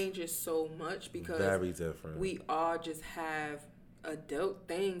just changes so much, because very different. We all just have adult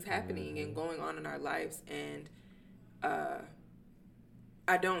things happening and going on in our lives. And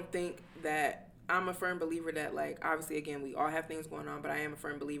I don't think that, I'm a firm believer that, like, obviously, again, we all have things going on, but I am a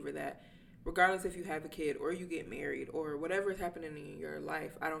firm believer that regardless if you have a kid or you get married or whatever is happening in your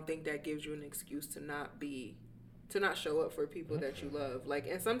life, I don't think that gives you an excuse to not show up for people that you love. Like,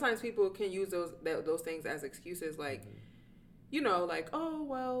 and sometimes people can use those things as excuses, like, like, oh,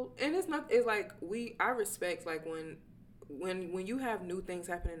 well, and it's like, I respect, like, when you have new things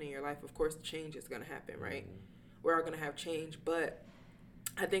happening in your life, of course, change is going to happen, right? We're all going to have change, but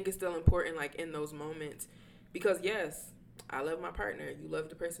I think it's still important, like, in those moments, because yes, I love my partner. You love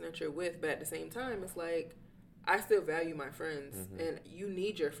the person that you're with. But at the same time, it's like, I still value my friends. And you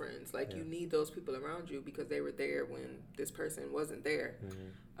need your friends. Like, you need those people around you because they were there when this person wasn't there.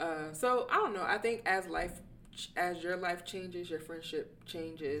 So, I don't know. I think as your life changes, your friendship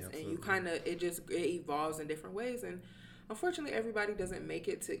changes. And you kind of, it evolves in different ways. And unfortunately, everybody doesn't make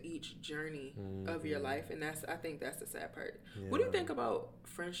it to each journey of your life. And I think that's the sad part. What do you think about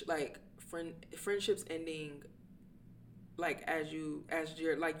friendships ending, like, as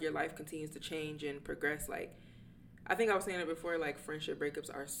your life continues to change and progress? Like, I think I was saying it before, like, friendship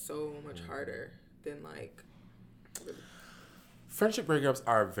breakups are so much harder than, like... Friendship breakups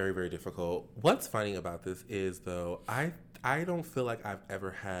are very, very difficult. What's funny about this is, though, I don't feel like I've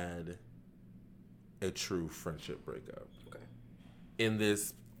ever had a true friendship breakup in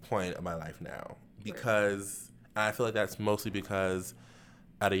this point of my life now. Because I feel like that's mostly because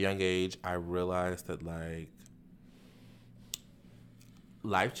at a young age, I realized that, like,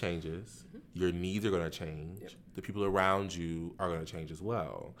 life changes. Your needs are going to change. The people around you are going to change as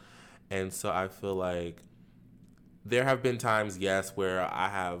well. And so I feel like there have been times, yes, where I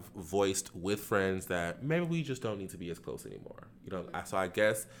have voiced with friends that maybe we just don't need to be as close anymore. You know, so I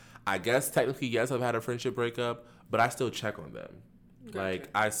guess technically, yes, I've had a friendship breakup, but I still check on them. Gotcha. Like,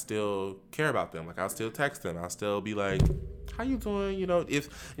 I still care about them. Like, I'll still text them. I'll still be like, how you doing? You know,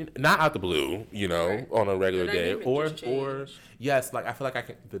 if not out the blue, you know, on a regular day, or yes, like, I feel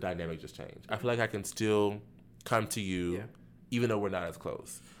like the dynamic just changed. I feel like I can still come to you, even though we're not as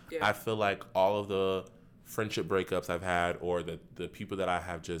close. I feel like all of the friendship breakups I've had, or the people that I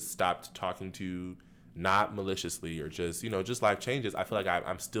have just stopped talking to, not maliciously, or just, you know, just life changes, I feel like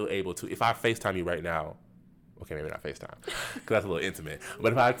I'm still able to, if I FaceTime you right now, okay, maybe not FaceTime, because that's a little intimate,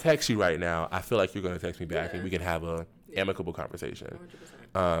 but if I text you right now, I feel like you're going to text me back and we can have a amicable conversation.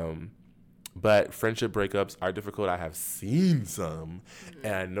 100%. But friendship breakups are difficult. I have seen some,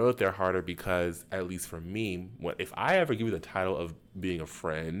 and I know that they're harder because, at least for me, if I ever give you the title of being a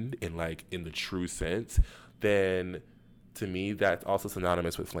friend in the true sense, then to me that's also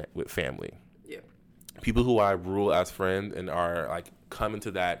synonymous with family. Yeah. People who I rule as friends and are like come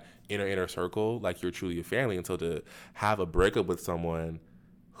into that inner circle, like, you're truly a family. And so to have a breakup with someone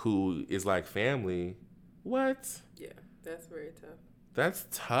who is like family, what? Yeah, that's very tough. That's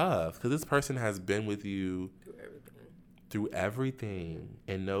tough because this person has been with you through everything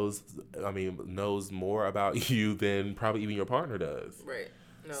and knows more about you than probably even your partner does. Right.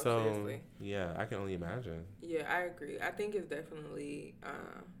 No, seriously. Yeah, I can only imagine. Yeah, I agree. I think it's definitely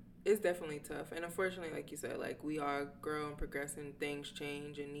tough. And unfortunately, like you said, like, we all grow and progress and things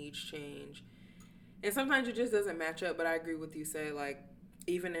change and needs change. And sometimes it just doesn't match up. But I agree with you, say, like,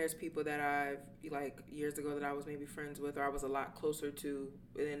 even there's people that I've, like, years ago that I was maybe friends with or I was a lot closer to,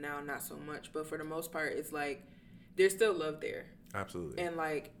 and now not so much. But for the most part, it's like there's still love there. Absolutely. And,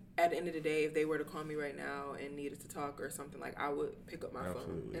 like, at the end of the day, if they were to call me right now and needed to talk or something, like, I would pick up my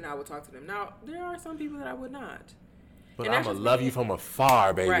phone and I would talk to them. Now, there are some people that I would not. But I'm going to love you from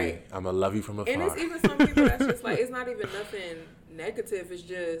afar, baby. Right. I'm going to love you from afar. And it's even some people that's just like, it's not even nothing negative.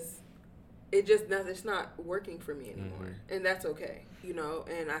 It's not working for me anymore. And that's okay, you know?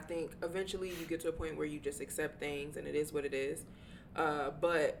 And I think eventually you get to a point where you just accept things and it is what it is.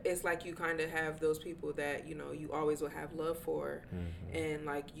 But it's like you kind of have those people that, you know, you always will have love for. And,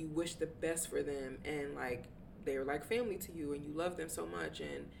 like, you wish the best for them. And, like, they're like family to you and you love them so much.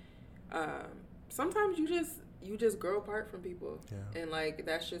 And sometimes you just grow apart from people. Yeah. And, like,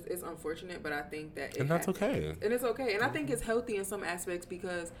 it's unfortunate, but I think that that's okay. And it's okay. And I think it's healthy in some aspects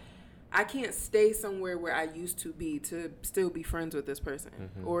because I can't stay somewhere where I used to be to still be friends with this person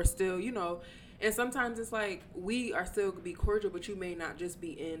or still, you know, and sometimes it's like we are still be cordial, but you may not just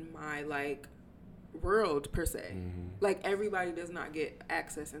be in my, like, world per se. Like, everybody does not get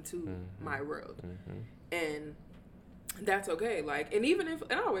access into my world. And that's okay. Like, and even if,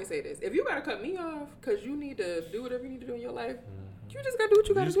 and I always say this, if you gotta cut me off because you need to do whatever you need to do in your life, you just gotta do what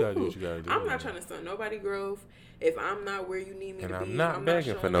you gotta do. I'm not trying to stunt nobody growth. If I'm not where you need me to be, I'm not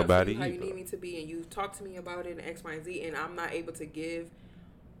begging for nobody how you need me to be, and you talk to me about it and X, Y, and Z, and I'm not able to give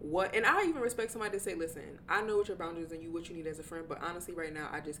what, and I even respect somebody to say, listen, I know what your boundaries and what you need as a friend, but honestly, right now,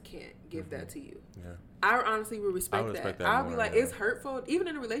 I just can't give that to you. Yeah. I honestly would respect that. I'll be like, it's hurtful, even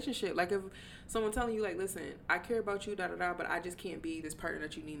in a relationship. Like, if someone telling you, like, listen, I care about you, but I just can't be this partner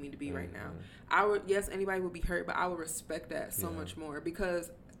that you need me to be right now. Yes, anybody would be hurt, but I would respect that so much more because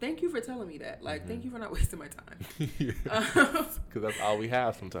thank you for telling me that. Like, thank you for not wasting my time. Because that's all we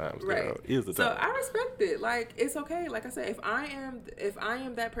have sometimes. Right. Girl, is the time. So I respect it. Like, it's okay. Like I said, if I am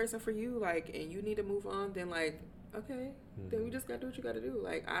that person for you, like, and you need to move on, then, like, okay, then we just gotta do what you gotta do.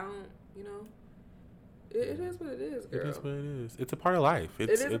 Like, I don't, you know. It is what it is, girl. It is what it is. It's a part of life.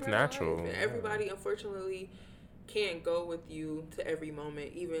 It's natural. Life. Everybody, unfortunately, can't go with you to every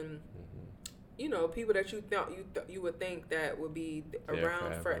moment. Even, you know, people that you thought you would think that would be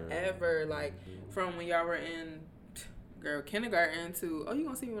around forever. Like, from when y'all were in, girl, kindergarten to, oh, you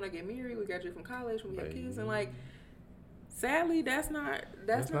gonna see me when I get married. We graduate from college when we have kids. And, like, sadly, that's not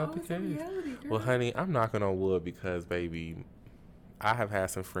always the reality, girl. Well, honey, I'm knocking on wood because, baby, I have had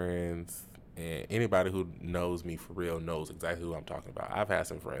some friends, and anybody who knows me for real knows exactly who I'm talking about. I've had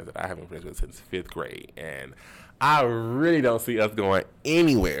some friends that I have been friends with since 5th grade, and I really don't see us going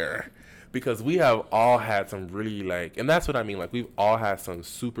anywhere because we have all had some really, like, and that's what I mean, like, we've all had some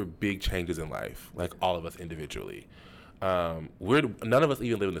super big changes in life, like, all of us individually. None of us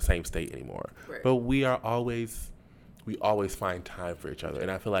even live in the same state anymore, right. But we always find time for each other,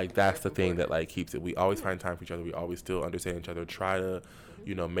 and I feel like that's the thing that, like, keeps it. We always find time for each other. We always still understand each other. Try to,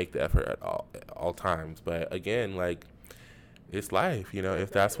 you know, make the effort at all times. But again, like, it's life, you know.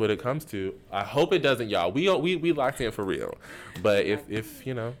 If that's what it comes to, I hope it doesn't, y'all. We locked in for real. But if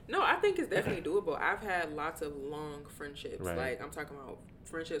you know, no, I think it's definitely doable. I've had lots of long friendships. Right. Like, I'm talking about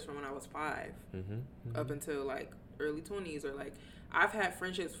friendships from when I was 5 up until like early 20s, or like. I've had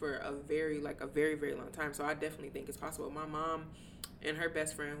friendships for a very, very long time. So I definitely think it's possible. My mom and her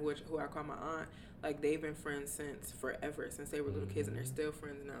best friend, who I call my aunt, like, they've been friends since forever, since they were little kids, and they're still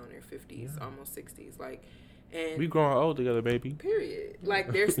friends now in their 50s, almost 60s. Like, and we growing old together, baby. Period.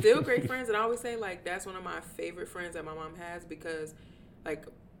 Like, they're still great friends, and I always say, like, that's one of my favorite friends that my mom has because, like,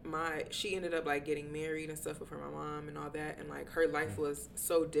 she ended up, like, getting married and stuff with my mom and all that, and, like, her life was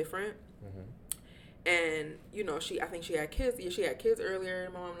so different. And, you know, I think she had kids. Yeah, she had kids earlier,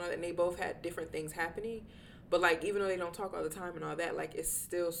 my mom and all that, and they both had different things happening. But, like, even though they don't talk all the time and all that, like, it's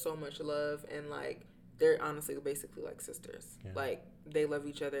still so much love. And, like, they're honestly basically like sisters. Yeah. Like, they love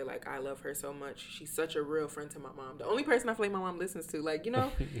each other. Like, I love her so much. She's such a real friend to my mom. The only person I feel like my mom listens to, like, you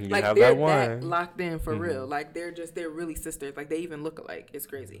know, like, they're that locked in for real. Like, they're really sisters. Like, they even look alike. It's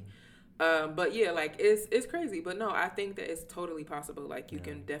crazy. But yeah, like, it's crazy. But no, I think that it's totally possible. Like, you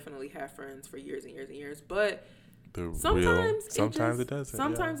can definitely have friends for years and years and years. But sometimes it doesn't.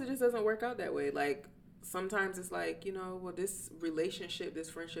 Sometimes it just doesn't work out that way. Like, sometimes it's like, you know, well, this relationship, this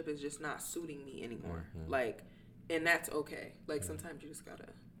friendship is just not suiting me anymore. Like, and that's okay. Like, sometimes you just gotta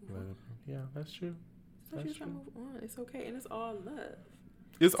move on. Yeah, that's true. Sometimes you just gotta move on. It's okay, and it's all love.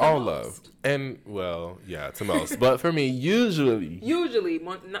 It's all love. And, well, yeah, to most. But for me, usually 95% of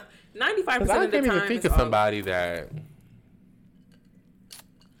the time, I can't even think of somebody that.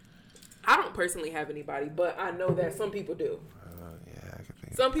 I don't personally have anybody, but I know that some people do. Yeah, I can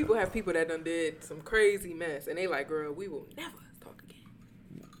think. Some people have people that done did some crazy mess, and they like, girl, we will never talk again.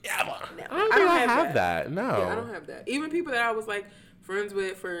 Never. I don't have that. No. Yeah, I don't have that. Even people that I was like friends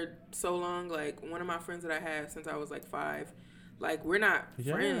with for so long, like one of my friends that I had since I was like 5. Like, we're not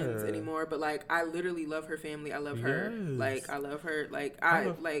friends anymore, but, like, I literally love her family. I love her. Like, I love her. Like,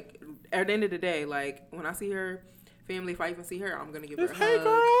 like, at the end of the day, like, when I see her family, if I even see her, I'm going to give her a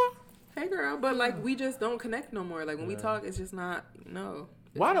hug. Hey, girl. But, like, we just don't connect no more. Like, when we talk, it's just not, no.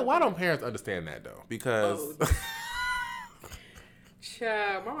 Why don't parents understand that, though? Because.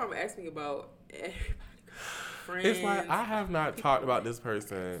 Child, my mom asked me about everybody. Friends. It's like, I have not talked about this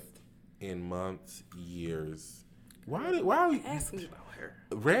person in months, years. Why are you asking me about her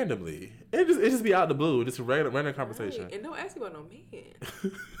randomly? It just be out the blue, just a random conversation. Right. And don't ask me about no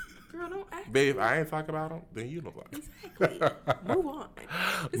man. Girl, don't ask. Babe, if I ain't talking about him, then you don't talk. Exactly. Move on.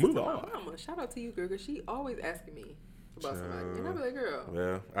 Move on. My mama. Shout out to you, girl, because she always asking me about somebody, and I be like, girl.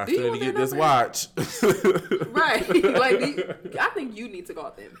 Well, I still need to get this watch. Right. Like, I think you need to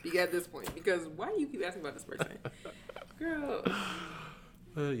call them at this point, because why do you keep asking about this person, girl?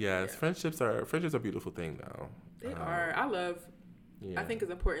 Yes, friendships are a beautiful thing, though. They are. I love. Yeah. I think it's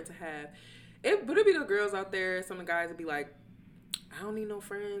important to have. But it'll be the girls out there. Some of the guys will be like, I don't need no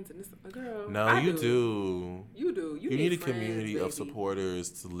friends, and this girl. No, you do. You do. You need a friends, community of supporters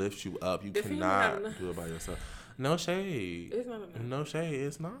to lift you up. You cannot do it by yourself. No shade. It's not enough. No shade.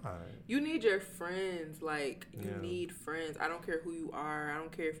 It's not. You need your friends. Like, you need friends. I don't care who you are. I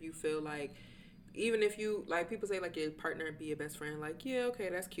don't care if you feel like, even if you, like, people say, like, your partner be your best friend. Like, yeah, okay,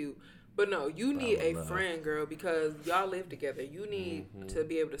 that's cute. But no, you need a friend, girl, because y'all live together. You need to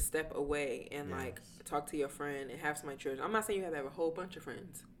be able to step away and, like, talk to your friend and have somebody church. I'm not saying you have to have a whole bunch of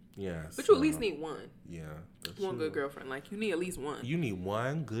friends. Yes. But you at least need one. Yeah. One good girlfriend. Like, you need at least one. You need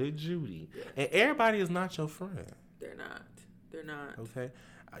one good Judy. Yeah. And everybody is not your friend. They're not. Okay.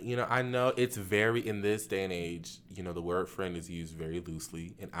 You know, I know it's very, in this day and age, you know, the word friend is used very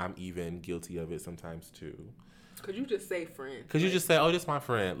loosely. And I'm even guilty of it sometimes, too. Could you just say friend? Could you just say, oh, this my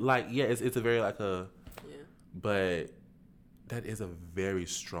friend? Like, yeah, it's a very, like, a but that is a very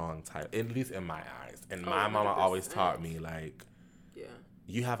strong title, at least in my eyes. And my 100%. mama always taught me, like, yeah,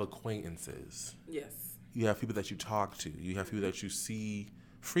 you have acquaintances. yes, You have people that you talk to. You have people that you see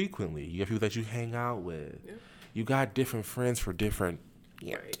frequently. You have people that you hang out with. yeah. You got different friends for different.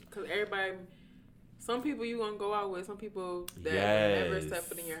 Yeah. Right, because everybody, some people you gonna go out with, some people that never step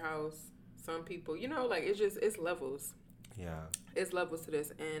foot in your house. Some people, like it's levels. Yeah. It's levels to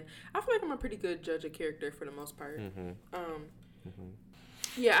this, and I feel like I'm a pretty good judge of character for the most part.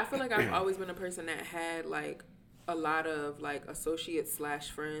 Yeah, I feel like I've always been a person that had like a lot of like associates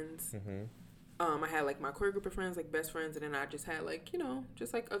 / friends. I had like my core group of friends, like best friends, and then I just had like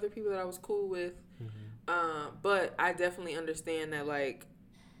just like other people that I was cool with. But I definitely understand that like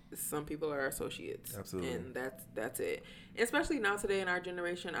some people are associates. Absolutely. And that's it. And especially now today in our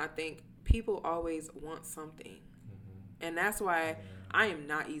generation, I think people always want something. And that's why I am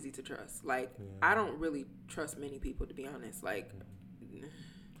not easy to trust. Like, I don't really trust many people, to be honest. Like,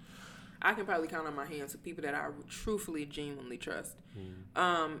 I can probably count on my hands the people that I truthfully, genuinely trust.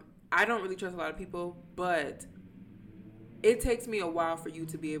 I don't really trust a lot of people, but it takes me a while for you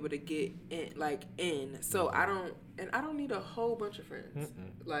to be able to get in. So I don't need a whole bunch of friends.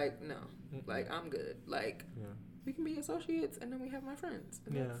 Like, no. Like, I'm good. Like, we can be associates, and then we have my friends.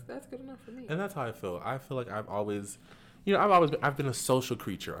 And that's good enough for me. And that's how I feel. I feel like I've always... I've been a social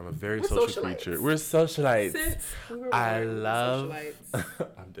creature. I'm a very social creature. We're socialites. Since we were socialites.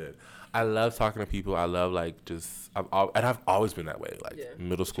 I'm dead. I love talking to people. I love I've always been that way. Like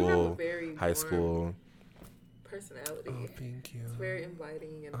middle school, high school. Personality. Oh, thank you. It's very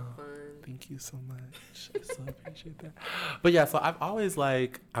inviting and fun. Thank you so much. I so appreciate that. But yeah, so I've always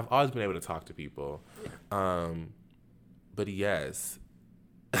been able to talk to people. But yes.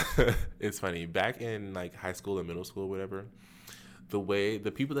 It's funny. Back in like high school and middle school, whatever,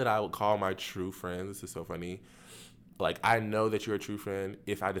 the people that I would call my true friends, this is so funny. Like, I know that you're a true friend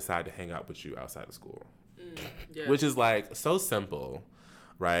if I decide to hang out with you outside of school, which is like so simple,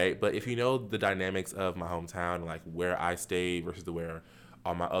 right? But if you know the dynamics of my hometown, like where I stay versus where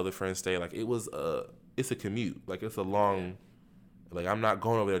all my other friends stay, like it's a commute. Like it's a long, like I'm not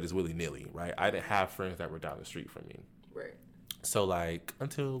going over there just willy nilly, right? I didn't have friends that were down the street from me, right? So, like,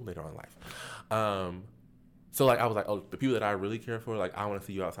 until later on in life. So, like, I was like, oh, the people that I really care for, like, I want to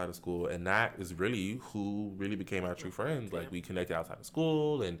see you outside of school. And that is really who really became our true friends. Like, we connected outside of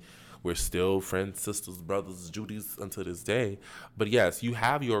school, and we're still friends, sisters, brothers, Judies until this day. But, yes, you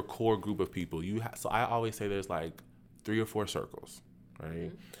have your core group of people. So, I always say there's, like, 3 or 4 circles,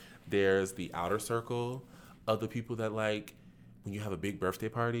 right? There's the outer circle of the people that, like, when you have a big birthday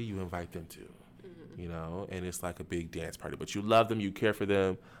party, you invite them to. And it's like a big dance party, but you love them, you care for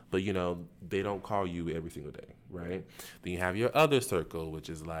them, but they don't call you every single day, right? Then you have your other circle, which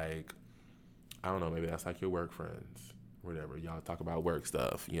is like, I don't know, maybe that's like your work friends, whatever. Y'all talk about work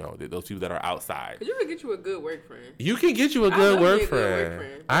stuff, those people that are outside. But you can get you a good work friend. You can get you a good work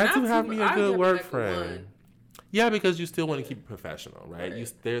friend. I do have me a good work friend. Yeah, because you still want to keep it professional, right?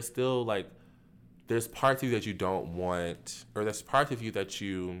 There's still like, there's parts of you that you don't want, or there's parts of you that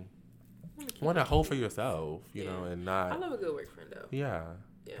you want to hold for yourself, and not. I love a good work friend, though. Yeah,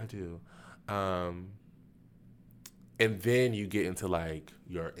 I do. And then you get into like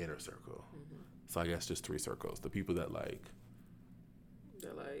your inner circle. So I guess just 3 circles. The people that like.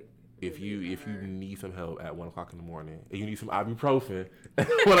 They're like. If you need some help at 1:00 in the morning, and you need some ibuprofen at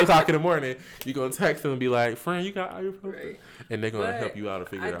 1:00 in the morning, you gonna text them and be like, "Friend, you got ibuprofen," right. And they're gonna help you out or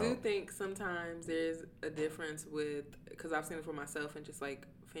figure it out. I do think sometimes there's a difference because I've seen it for myself and just like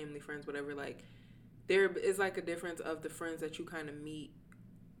family, friends, whatever. Like there is like a difference of the friends that you kind of meet.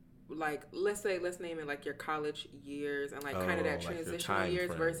 Like let's name it like your college years and like kind of that transitional years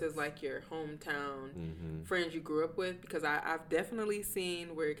friends. Versus like your hometown friends you grew up with, because I've definitely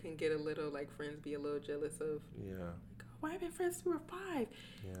seen where it can get a little like friends be a little jealous of like, oh, why have been friends through 5?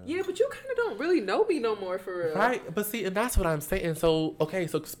 Yeah, but you kind of don't really know me no more for real, right? But see, and that's what I'm saying. So okay,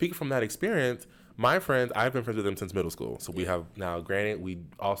 so speaking from that experience, my friends, I've been friends with them since middle school. So we have now, granted, we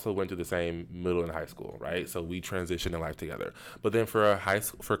also went to the same middle and high school, right? So we transitioned in life together. But then for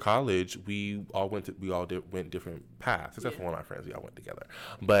college, we all went different paths. Except for one of my friends, we all went together.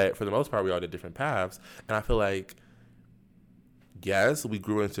 But for the most part, we all did different paths. And I feel like, yes, we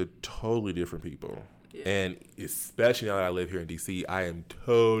grew into totally different people. Yeah. And especially now that I live here in DC, I am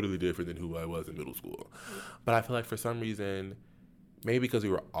totally different than who I was in middle school. But I feel like for some reason, maybe because we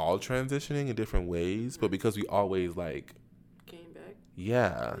were all transitioning in different ways, but because we always like came back.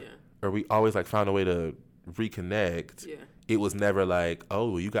 Yeah. Or we always like found a way to reconnect. Yeah. It was never like,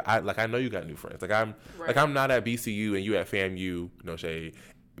 oh, I know you got new friends. Like I'm not at BCU and you at FAMU, no shade,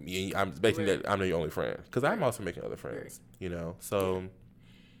 I'm making that I'm your only friend because I'm also making other friends. You know, so.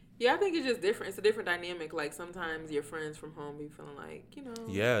 Yeah, I think it's just different. It's a different dynamic. Like sometimes your friends from home be feeling like, you know.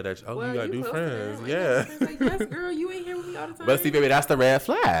 Yeah, that's you gotta do friends. Like, yeah. Like, yes, girl, you ain't here with me all the time. But see, baby, that's the red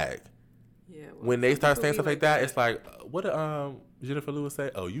flag. Yeah. Well, when they start saying stuff like that, it's like, what did Jennifer Lewis say?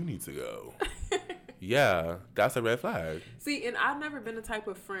 Oh, you need to go. Yeah, that's a red flag. See, and I've never been the type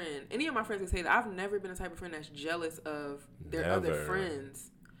of friend. Any of my friends can say that I've never been the type of friend that's jealous of their other friends.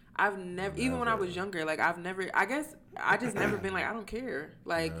 I've never, even when I was younger, like I guess I just never been like, I don't care.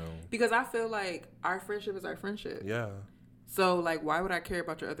 Like, because I feel like our friendship is our friendship. Yeah. So, like, why would I care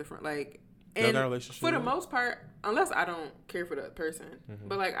about your other friend? Like, and for the most part, unless I don't care for the person,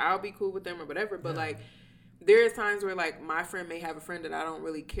 but like, I'll be cool with them or whatever. But like, there is times where like my friend may have a friend that I don't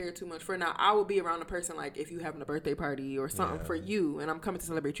really care too much for. Now, I will be around the person like if you having a birthday party or something for you, and I'm coming to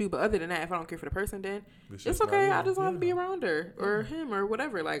celebrate you. But other than that, if I don't care for the person, then it's okay. I just want to be around her or him or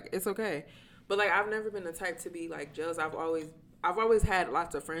whatever. Like, it's okay. But like, I've never been the type to be like jealous. I've always had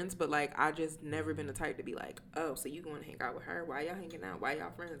lots of friends, but like I just never been the type to be like, oh, so you going to hang out with her? Why y'all hanging out? Why y'all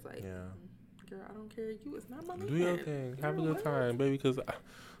friends? Like, girl, I don't care. You, it's not my man. Do your thing. Have a good time, baby. Because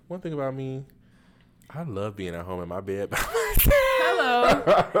one thing about me, I love being at home in my bed. Hello.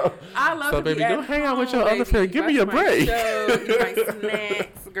 I love so, baby, go hang out with your other friend. Give me a break. Eat my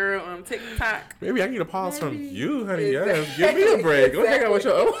snacks, girl, on TikTok. Maybe I need a pause from you, honey. Yes. Give me a break. Go hang out with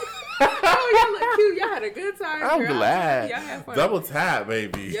your own. Oh, y'all look cute. Y'all had a good time. I'm girl. glad. Y'all had fun. Double tap,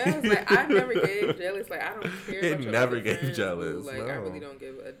 baby. Yes, like I never gave jealous. Like I don't care. It about your never other gave friends. jealous. Like no. I really don't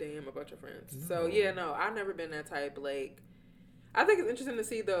give a damn about your friends. So yeah, no, I've never been that type. Like I think it's interesting to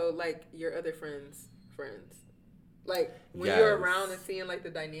see though, like your other friends. Like when you're around and seeing like the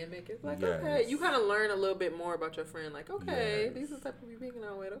dynamic, it's like okay, you kind of learn a little bit more about your friend. Like okay, these are the type of people you're hanging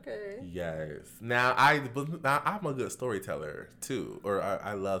out with. Okay. Yes. Now I'm a good storyteller too, or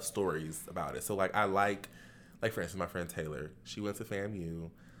I love stories about it. So like I like for instance, my friend Taylor. She went to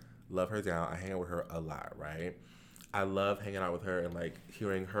FAMU. Love her down. I hang out with her a lot, right? I love hanging out with her and like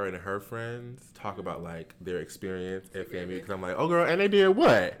hearing her and her friends talk about like their experience at FAMU because I'm like, oh girl, and they did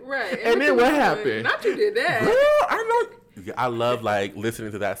what? Right. And then what happened? Not you did that. Girl, I know. I love like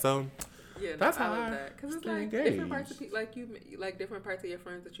listening to that. So yeah, that's I how love that because it's like engaged. different parts of people, like different parts of your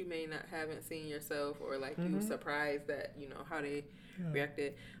friends that you may not haven't seen yourself, or like you surprised that you know how they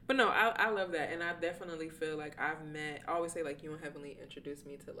reacted. But no, I love that, and I definitely feel like I always say like you and Heavenly introduced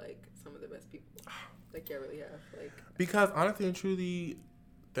me to like some of the best people. Like I really have like because honestly and truly,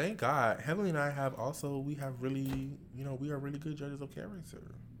 thank God, Heavenly and I have we are really good judges of character.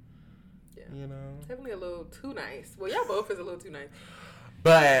 Yeah, you know, Heavenly a little too nice. Well, y'all both is a little too nice.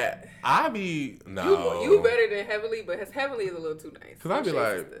 But I be no. You better than Heavenly, but his Heavenly is a little too nice. Cause I be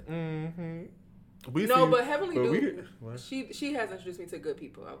like, but Heavenly she has introduced me to good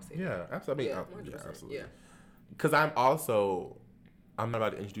people. I would say. Yeah, absolutely. Yeah, absolutely. Yeah. Cause I'm not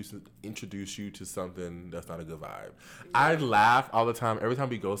about to introduce you to something that's not a good vibe. Yeah. I laugh all the time. Every time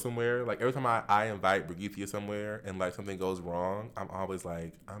we go somewhere, like every time I invite Brigitte somewhere and like something goes wrong, I'm always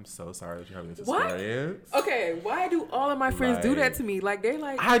like, I'm so sorry that you're having this experience. Okay, why do all of my friends do that to me? Like they're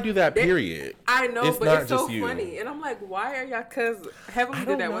like, I do that. Period. I know, but it's so funny, and I'm like, why are y'all? Cause Heavenly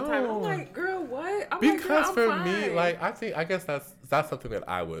did that one time. I'm like, girl, what? Because for me, like I guess that's something that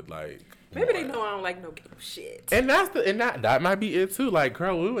I would like. Maybe they know I don't like no shit. And that might be it too. Like,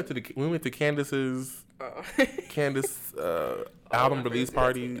 girl, we went to Candace's album release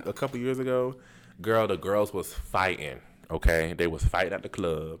party a couple years ago. Girl, the girls was fighting. Okay, they was fighting at the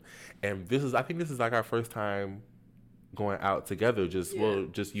club, and I think this is like our first time going out together. Just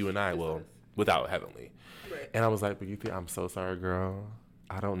you and I. Well, without Heavenly. Right. And I was like, Brigitte, I'm so sorry, girl.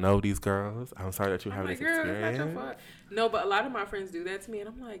 I don't know these girls. I'm sorry that you're having this experience. That's not your fault. No, but a lot of my friends do that to me, and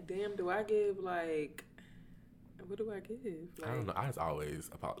I'm like, damn, do I give like, what do I give? Like, I don't know. I just always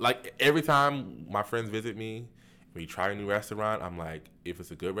like every time my friends visit me, we try a new restaurant. I'm like, if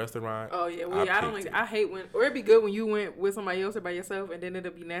it's a good restaurant. Oh yeah, well, I don't like. I hate when, or it'd be good when you went with somebody else or by yourself, and then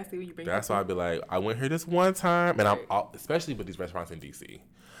it'll be nasty when you bring. That's why I'd be like, I went here this one time, and especially with these restaurants in DC.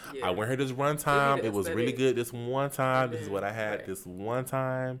 Yeah. I went here this one time. It was really good this one time. This is what I had this one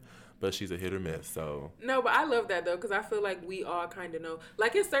time. But she's a hit or miss, so. No, but I love that, though, because I feel like we all kind of know.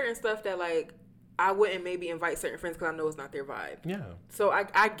 Like, it's certain stuff that, like, I wouldn't maybe invite certain friends because I know it's not their vibe. Yeah. So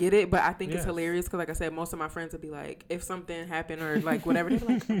I get it, but I think it's hilarious because, like I said, most of my friends would be like, if something happened or, like, whatever, they'd be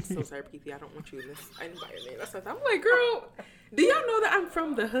like, I'm so sorry, Keithy, I don't want you in this environment. That's what I'm like, girl, do y'all know that I'm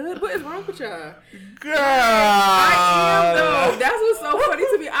from the hood? What is wrong with y'all? Girl. I am, though. That's what's so funny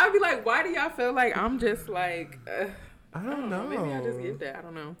to me. I'd be like, why do y'all feel like I'm just, like... I don't know. Maybe I just get that. I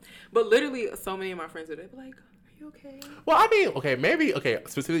don't know. But literally, so many of my friends would be like, are you okay? Well, I mean, okay, maybe,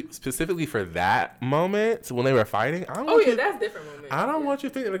 specifically for that moment when they were fighting. That's different moment. I don't want you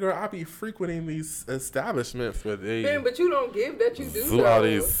thinking, girl, I'll be frequenting these establishments where they. Man, but you don't give that you do all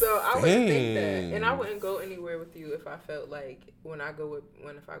these so I wouldn't think that, and I wouldn't go anywhere with you if I felt like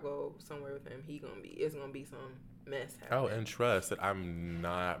if I go somewhere with him, it's gonna be some mess happening. Oh, and trust that I'm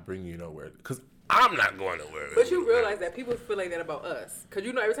not bringing you nowhere because I'm not going nowhere. But you realize that people feel like that about us, because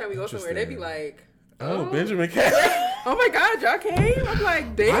every time we go somewhere, they be like. Oh, Benjamin came. Oh my God, y'all came? I'm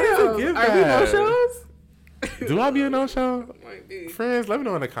like, damn. Are we no-shows? Do I be a no-show? Might be. Friends, let me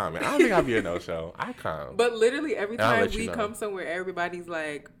know in the comment. I don't think I'll be a no-show. I come. But literally every time we come somewhere, everybody's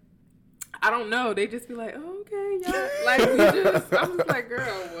like, I don't know. They just be like, oh, okay, y'all. Like, I'm just like, girl,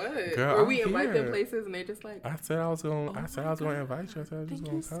 what? Girl, or we invite them places and they just like, I said I was going to invite you. I said I was just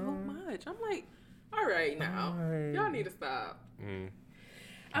going to come. Thank you so much. I'm like, all right now. Y'all need to stop.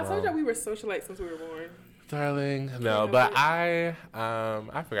 I told y'all we were socialites since we were born. Darling, no, but I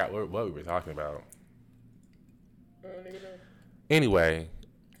forgot what we were talking about. Anyway,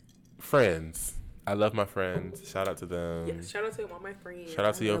 friends. I love my friends. Shout out to them. Yes, shout out to all my friends. Shout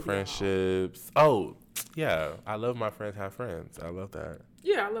out to your friendships. Y'all. Oh, yeah. I love my friends have friends. I love that.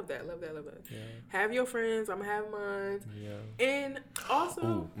 Yeah, I love that. Yeah. Have your friends. I'm going to have mine. Yeah. And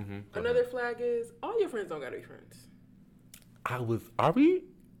also, another flag is all your friends don't got to be friends. Are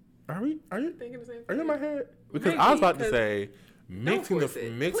you thinking the same thing? Are you in my head? Because I was about to say mixing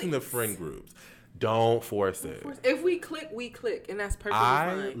the friend groups. Don't force it. If we click, we click, and that's perfectly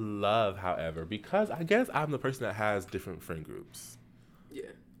fine. I love, however, because I guess I'm the person that has different friend groups. Yeah,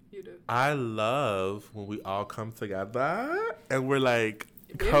 you do. I love when we all come together and we're like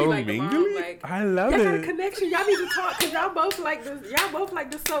co-mingling. Like, I love it. Y'all got a connection. Y'all need to talk because y'all both like this. Y'all both like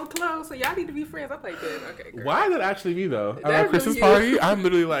this so close, so y'all need to be friends. I'm like, good. Okay, girl. Why is it actually me though? At our Christmas party, I'm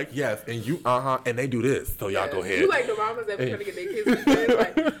literally like, yes, and you, and they do this, so y'all go ahead. You like the mamas that be trying to get their kids to be friends.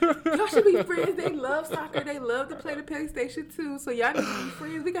 Like, y'all should be friends. They love soccer. They love to play the PlayStation too. So y'all need to be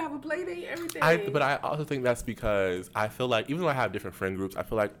friends. We can have a play date, everything. But I also think that's because I feel like even though I have different friend groups, I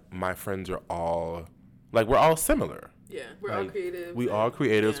feel like my friends are all like we're all similar. Yeah, we're all creative. We all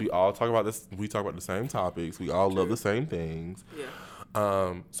creatives. Yeah. We all talk about this. We talk about the same topics. We all love the same things.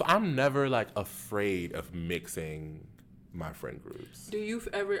 Yeah. So I'm never like afraid of mixing my friend groups. Do you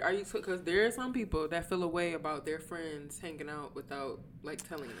ever? Because there are some people that feel a way about their friends hanging out without like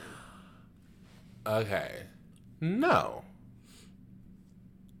telling them. Okay. No.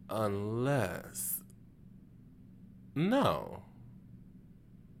 Unless. No.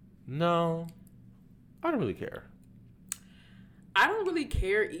 I don't really care. I don't really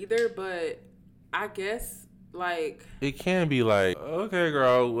care either, but I guess, like... It can be like, okay,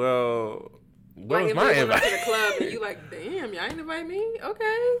 girl, well, what was my invite? Like, if you to the club and you like, damn, y'all ain't invite me?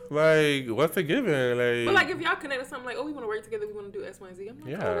 Okay. Like, what's the given? Like, but, like, if y'all connect to something like, oh, we want to work together, we want to do X, Y, and Z, I'm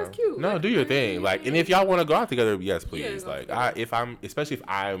like, oh, that's cute. No, like, do your thing. Like, and if y'all want to go out together, yes, please. Yeah, like, especially if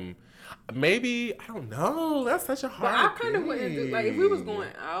I'm... Maybe, I don't know. That's such a hard thing. But I kind of wouldn't do... Like, if we was going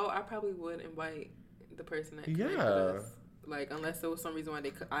out, I probably would invite the person that connected us. Like, unless there was some reason why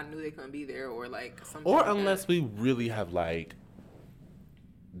I knew they couldn't be there, or like something. Or like unless we really have like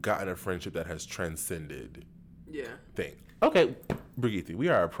gotten a friendship that has transcended. Yeah. Thing. Okay, Brigitte, we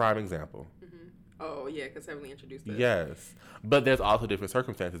are a prime example. Mm-hmm. Oh yeah, because Heavenly introduced us. Yes, but there's also different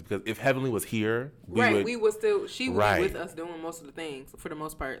circumstances because if Heavenly was here, she would be with us doing most of the things for the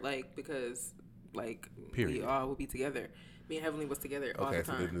most part, like because like we all would be together. Me and Heavenly was together all the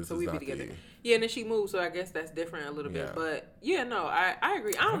time, so we'd be together. Yeah, and then she moved, so I guess that's different a little bit. But yeah, no, I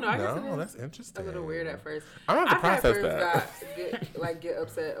agree. I don't know. I guess that's interesting. A little weird at first. I'm gonna have to process that. Get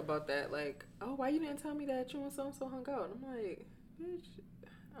upset about that. Like, oh, why you didn't tell me that you and so hung out? And I'm like, bitch.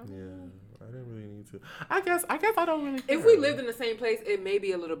 I didn't really need to. I guess I don't really care. If we lived in the same place, it may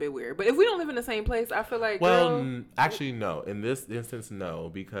be a little bit weird. But if we don't live in the same place, I feel like actually no. In this instance, no,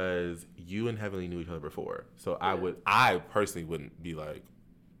 because you and Heavenly knew each other before. So I personally wouldn't be like,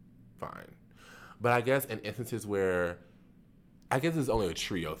 fine. But I guess in instances where, I guess it's only a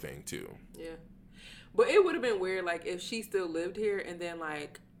trio thing too. Yeah, but it would have been weird, like if she still lived here and then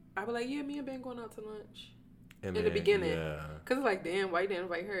like I'd be like, yeah, me and Ben going out to lunch. In the beginning. Yeah. Because it's like, damn, why you didn't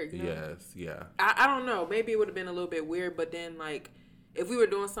invite her? You know? Yes, yeah. I don't know. Maybe it would have been a little bit weird, but then, like, if we were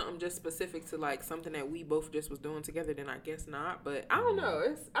doing something just specific to, like, something that we both just was doing together, then I guess not. But I don't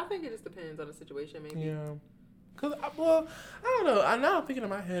know. I think it just depends on the situation, maybe. Yeah. Cause I don't know. Now I'm thinking in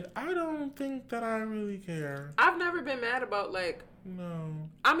my head. I don't think that I really care. I've never been mad about like. No.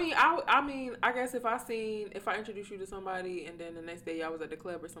 I mean, I guess if I introduced you to somebody and then the next day y'all was at the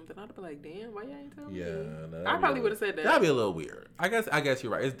club or something, I'd be like, damn, why y'all ain't telling me? Yeah, I probably would have said that. That'd be a little weird. I guess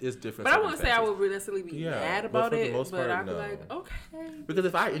you're right. It's different. But I wouldn't say I would necessarily be mad about it. But I'd be like, okay. Because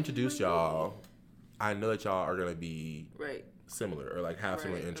if I introduce y'all, I know that y'all are gonna be right. similar or like have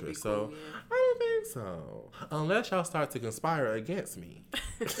similar interests. Cool, so I don't think so. Unless y'all start to conspire against me.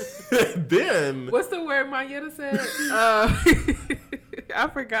 Then what's the word Mayetta said? I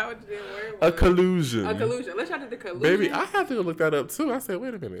forgot what the word was. A collusion. Let's try to do the collusion. Baby, I had to look that up too. I said,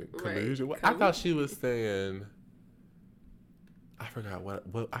 wait a minute. Collusion. Right. I thought she was saying I forgot what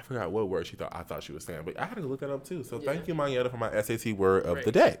word I thought she was saying, but I had to look that up too. So thank you, Mayetta, for my SAT word of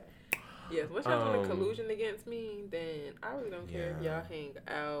the day. Yes, once y'all want a collusion against me, then I really don't care if y'all hang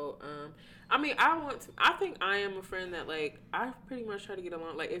out. I mean, I think I am a friend that, like, I pretty much try to get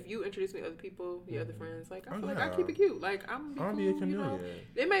along. Like, if you introduce me to other people, your other friends, like, I feel like I keep it cute. Like, I'll be a chameleon. You know?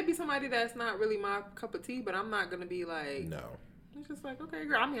 It may be somebody that's not really my cup of tea, but I'm not going to be like... No. It's just like, okay,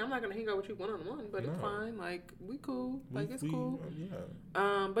 girl, I mean, I'm not going to hang out with you one-on-one, but it's fine. Like, we cool. It's cool.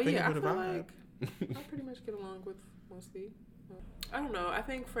 But yeah, I feel like I pretty much get along with mostly... I don't know. I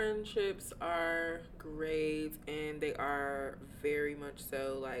think friendships are great, and they are very much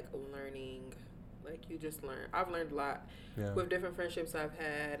so like learning. Like you just learn. I've learned a lot with different friendships I've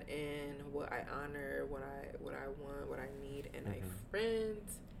had, and what I honor, what I want, what I need in a friend.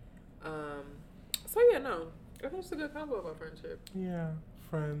 So yeah, no, I think it's a good combo of a friendship. Yeah,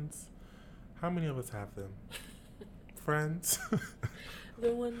 friends. How many of us have them? Friends.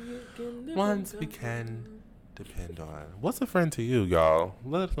 The one you can. Ones we can depend on. What's a friend to you, y'all?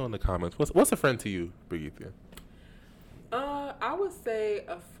 Let us know in the comments. What's a friend to you, Brigitte? I would say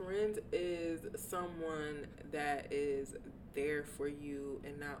a friend is someone that is there for you,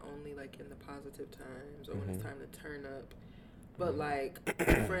 and not only like in the positive times or when it's time to turn up, but like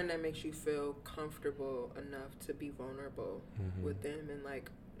a friend that makes you feel comfortable enough to be vulnerable with them and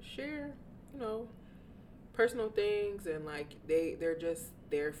like share, you know, personal things, and like they're just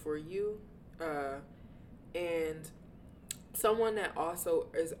there for you. And someone that also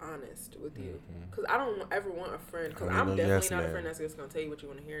is honest with you. Because I don't ever want a friend, because I'm definitely not a friend that's just going to tell you what you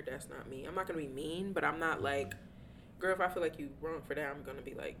want to hear. That's not me. I'm not going to be mean, but I'm not like, girl, if I feel like you wrong for that, I'm going to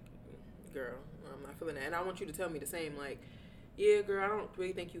be like, girl, I'm not feeling that. And I want you to tell me the same, like, yeah, girl, I don't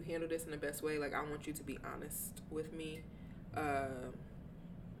really think you handle this in the best way. Like, I want you to be honest with me.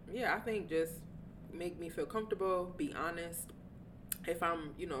 Yeah, I think just make me feel comfortable, be honest. If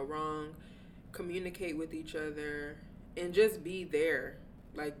I'm, wrong, communicate with each other, and just be there.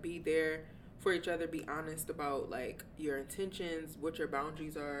 Like, be there for each other. Be honest about, like, your intentions, what your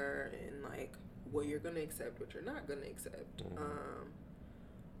boundaries are, and, like, what you're going to accept, what you're not going to accept.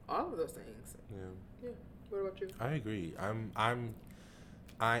 All of those things. Yeah. What about you? I agree. I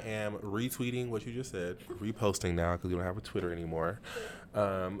am retweeting what you just said, reposting now because we don't have a Twitter anymore.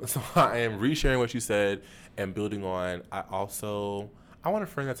 So I am resharing what you said and building on. I want a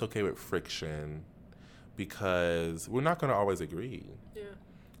friend that's okay with friction, because we're not going to always agree.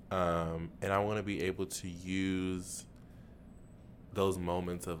 Yeah. And I want to be able to use those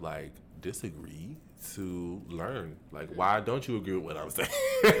moments of like disagree to learn. Like, why don't you agree with what I'm saying?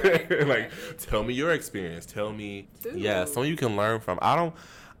 Like, tell me your experience. Tell me, someone you can learn from. I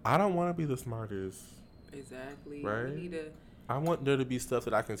don't want to be the smartest. Exactly. Right. I want there to be stuff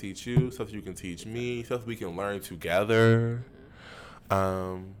that I can teach you, stuff that you can teach me, stuff we can learn together.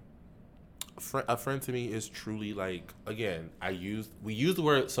 A friend to me is truly like, again, we use the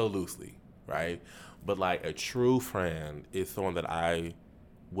word so loosely, right? But like a true friend is someone that I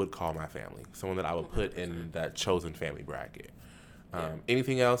would call my family, someone that I would put in that chosen family bracket.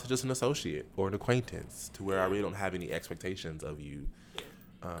 Anything else is just an associate or an acquaintance, to where I really don't have any expectations of you.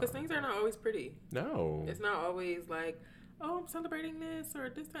 Because things are not always pretty. No. It's not always like, oh, I'm celebrating this or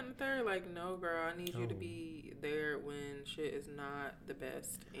this, that, and the third. Like, no, girl, I need you to be there when shit is not the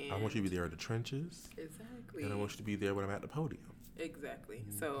best. And I want you to be there in the trenches. Exactly. And I want you to be there when I'm at the podium. Exactly.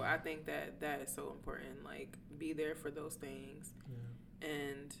 Mm-hmm. So I think that is so important. Like, be there for those things. Yeah.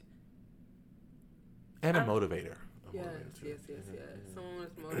 And a motivator. Yes. Someone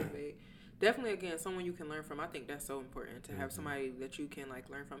to motivate. Definitely, again, someone you can learn from. I think that's so important, to have somebody that you can, like,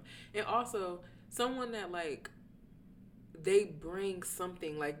 learn from. And also, someone that, like, they bring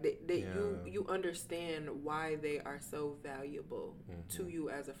something, like, you understand why they are so valuable to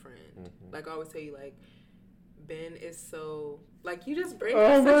you as a friend. Like, I always tell you, like, Ben is so, like, you just bring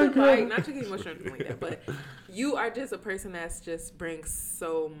such a, like, not to get emotional or anything like that, but you are just a person that's just brings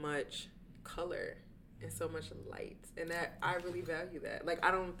so much color and so much light, and that I really value that. Like,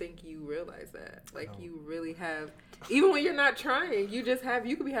 I don't think you realize that. Like, you really have, even when you're not trying, you just have,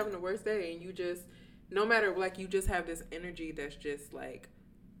 you could be having the worst day, and you just, no matter, like, you just have this energy that's just like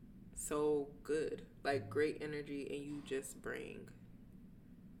so good, like great energy, and you just bring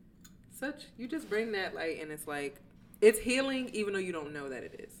that light, and it's like, it's healing, even though you don't know that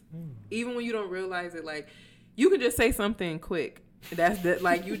it is. Even when you don't realize it, like, you can just say something quick.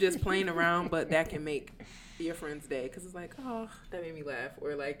 Like, you just playing around, but that can make your friend's day. Because it's like, oh, that made me laugh.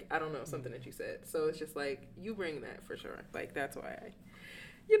 Or, like, I don't know, something that you said. So it's just like, you bring that for sure. Like, that's why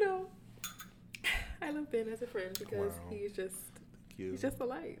I love Ben as a friend, because he's just a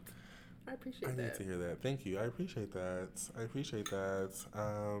light. I appreciate that. I need to hear that. Thank you. I appreciate that.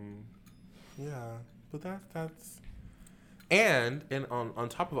 Yeah, but that's and on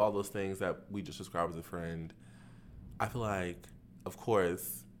top of all those things that we just described as a friend, I feel like, of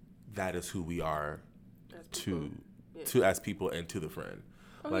course, that is who we are to as people and to the friend.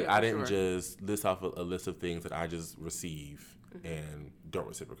 I didn't just list off a list of things that I just receive and don't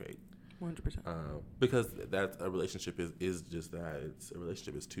reciprocate. 100%. Because that's a relationship is just that. It's a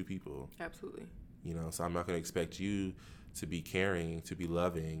relationship. It's two people. Absolutely. So I'm not going to expect you to be caring, to be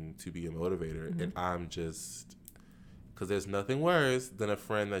loving, to be a motivator, and I'm just, because there's nothing worse than a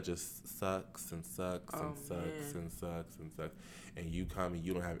friend that just sucks and sucks and sucks and sucks and sucks, and you come and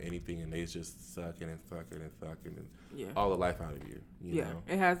you don't have anything, and they just sucking and sucking and sucking and all the life out of you. You know?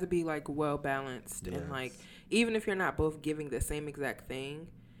 It has to be like well balanced, and like, even if you're not both giving the same exact thing,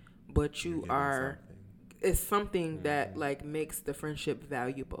 but you are, it's something that like makes the friendship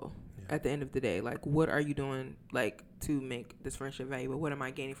valuable. At the end of the day, like, what are you doing, like, to make this friendship valuable? What am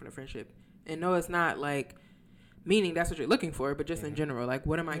I gaining from the friendship? And no, it's not like meaning that's what you're looking for, but just in general, like,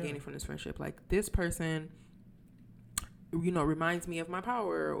 what am I gaining from this friendship? Like, this person, reminds me of my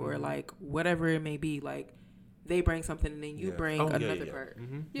power, or like whatever it may be. Like, they bring something, and then you bring another part.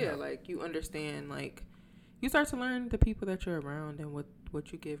 Like, you understand, like, you start to learn the people that you're around and what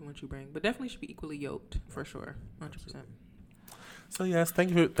you give and what you bring. But definitely should be equally yoked, for sure, 100%. So yes,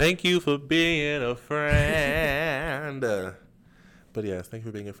 thank you for being a friend. But yes, thank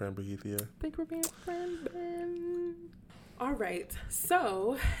you for being a friend, Brigitte. Thank you for being a friend, Ben. All right,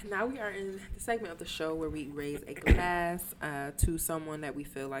 so now we are in the segment of the show where we raise a glass to someone that we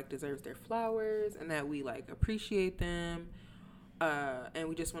feel like deserves their flowers and that we like appreciate them, and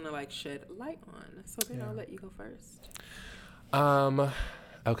we just want to like shed light on. So Ben, I'll let you go first.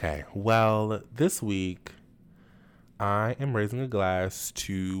 Okay. Well, this week I am raising a glass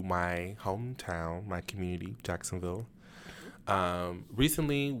to my hometown, my community, Jacksonville.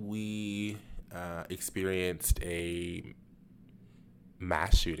 Recently, we experienced a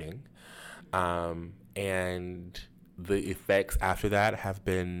mass shooting, and the effects after that have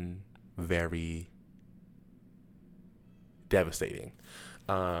been very devastating.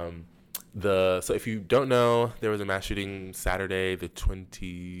 So if you don't know, there was a mass shooting Saturday, the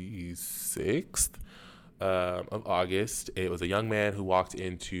 26th of August. It was a young man who walked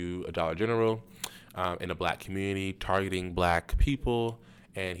into a Dollar General in a black community, targeting black people,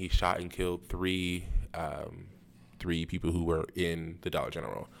 and he shot and killed three people who were in the Dollar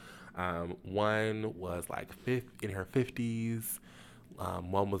General. One was like in her 50s,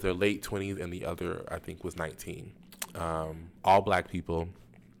 one was their late 20s, and the other, I think, was 19. All black people.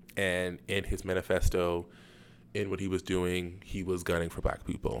 And in his manifesto, in what he was doing, he was gunning for black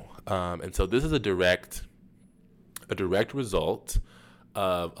people. And so this is a direct result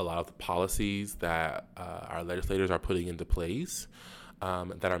of a lot of the policies that our legislators are putting into place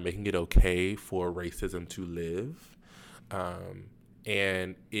that are making it okay for racism to live.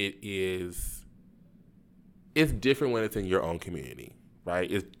 And it's different when it's in your own community, right?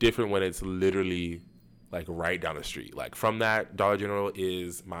 It's different when it's literally like right down the street. Like, from that Dollar General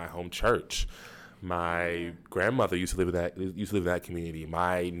is my home church. My grandmother used to live in that community.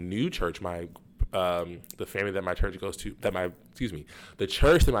 My new church, the family that my church goes to, the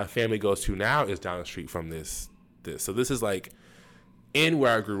church that my family goes to now is down the street from this. So this is like in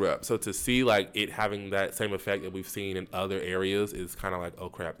where I grew up. So to see like it having that same effect that we've seen in other areas is kind of like, oh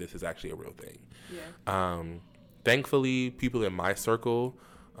crap, this is actually a real thing. Yeah. Thankfully, people in my circle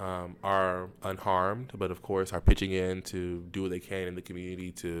are unharmed, but of course are pitching in to do what they can in the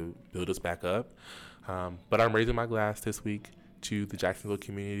community to build us back up. But I'm raising my glass this week to the Jacksonville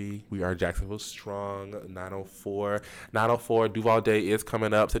community. We are Jacksonville strong. 904 Duval Day is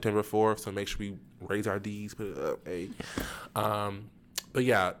coming up September 4th, so make sure we raise our D's, put it up. Hey. But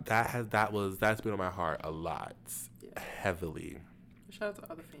yeah, that's been on my heart a lot, heavily. Shout out to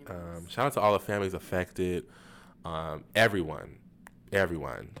all the families. Shout out to all the families affected. Everyone.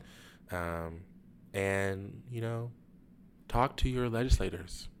 and, talk to your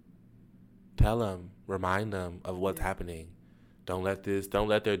legislators. Tell them, remind them of what's happening. Don't let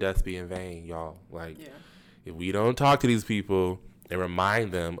their deaths be in vain, y'all. If we don't talk to these people and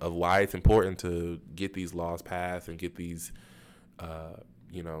remind them of why it's important to get these laws passed and get these,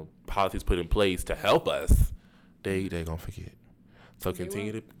 policies put in place to help us, they gonna forget. So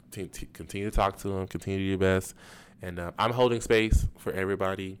continue to talk to them, continue to do your best, and I'm holding space for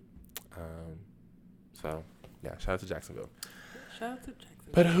everybody. Shout out to Jacksonville. Shout out to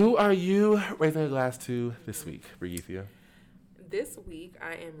Jacksonville. But who are you raising a glass to this week, Brigitte? This week,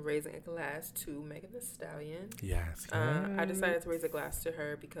 I am raising a glass to Megan Thee Stallion. Yes. I decided to raise a glass to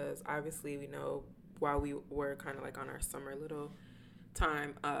her because obviously we know while we were kind of like on our summer little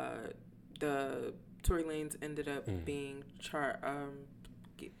time, the Tory Lanez ended up being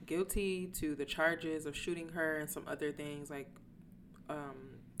guilty to the charges of shooting her and some other things like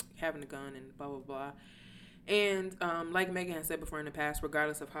having a gun and blah, blah, blah. And like Megan had said before in the past,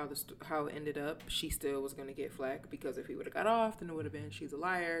 regardless of how it ended up, she still was going to get flack because if he would have got off, then it would have been she's a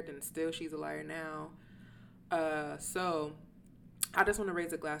liar. Then still she's a liar now. So I just want to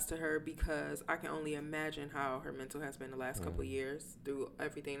raise a glass to her because I can only imagine how her mental has been the last couple of years through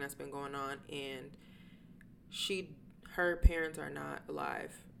everything that's been going on. And her parents are not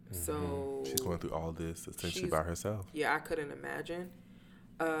alive. So she's going through all this essentially by herself. Yeah, I couldn't imagine.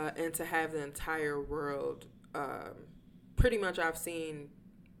 And to have the entire world, pretty much I've seen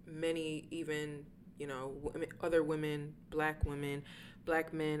many, even, other women, black men,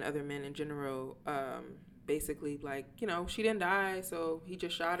 other men in general, basically like, she didn't die, so he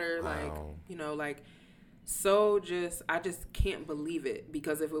just shot her. Wow. I just can't believe it,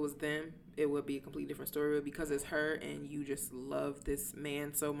 because if it was them, it would be a completely different story. But because it's her and you just love this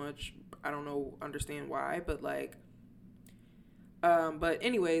man so much, I don't understand why, but like, but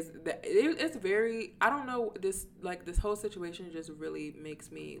anyways, it's very, I don't know, this whole situation just really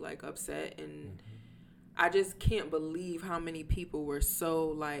makes me like upset, and I just can't believe how many people were so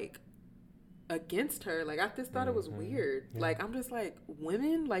like against her. Like I just thought it was weird. Yeah. Like I'm just like,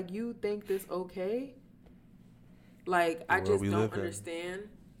 women, like you think this okay? Like I just don't understand.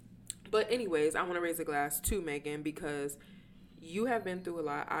 But anyways, I want to raise a glass to Megan because you have been through a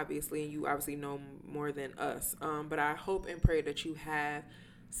lot, obviously, and you obviously know more than us. But I hope and pray that you have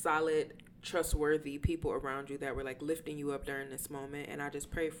solid, trustworthy people around you that were like lifting you up during this moment. And I just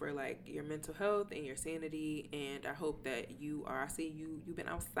pray for like your mental health and your sanity. And I hope that I see you've been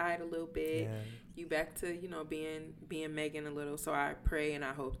outside a little bit. Yeah. You back to, being Megan a little. So I pray and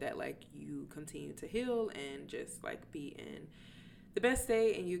I hope that like you continue to heal and just like be in the best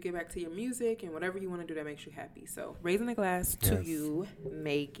day, and you get back to your music and whatever you want to do that makes you happy. So, raising a glass to you,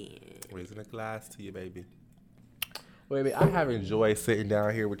 Megan. Raising a glass to you, baby. Well, baby, I have enjoyed sitting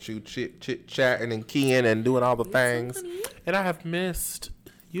down here with you, chit-chatting and keying and doing all the things. And I have missed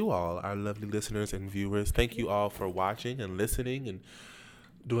you all, our lovely listeners and viewers. Thank you all for watching and listening and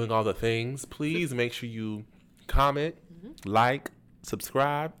doing all the things. Please make sure you comment, like,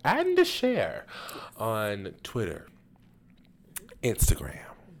 subscribe, and share on Twitter, Instagram,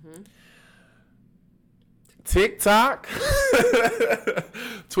 TikTok,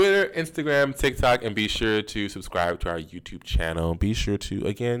 Twitter, Instagram, TikTok, and be sure to subscribe to our YouTube channel. Be sure to,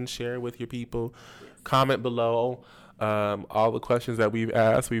 again, share with your people. Comment below all the questions that we've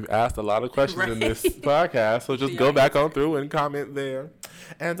asked. We've asked a lot of questions in this podcast, so just go back on through and comment there.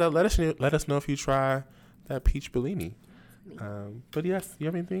 And let us know if you try that peach Bellini. But yes, you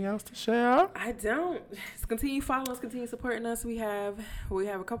have anything else to share? I don't. Just continue following us, continue supporting us. We have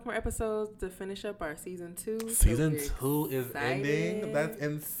a couple more episodes to finish up our season 2. Season 2 is ending. That's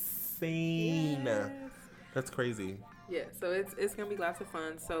insane. Yes. That's crazy. Yeah, so it's gonna be lots of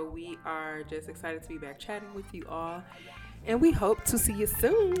fun. So we are just excited to be back chatting with you all, and we hope to see you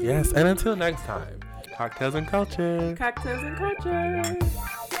soon. Yes, and until next time, cocktails and culture. Cocktails and culture.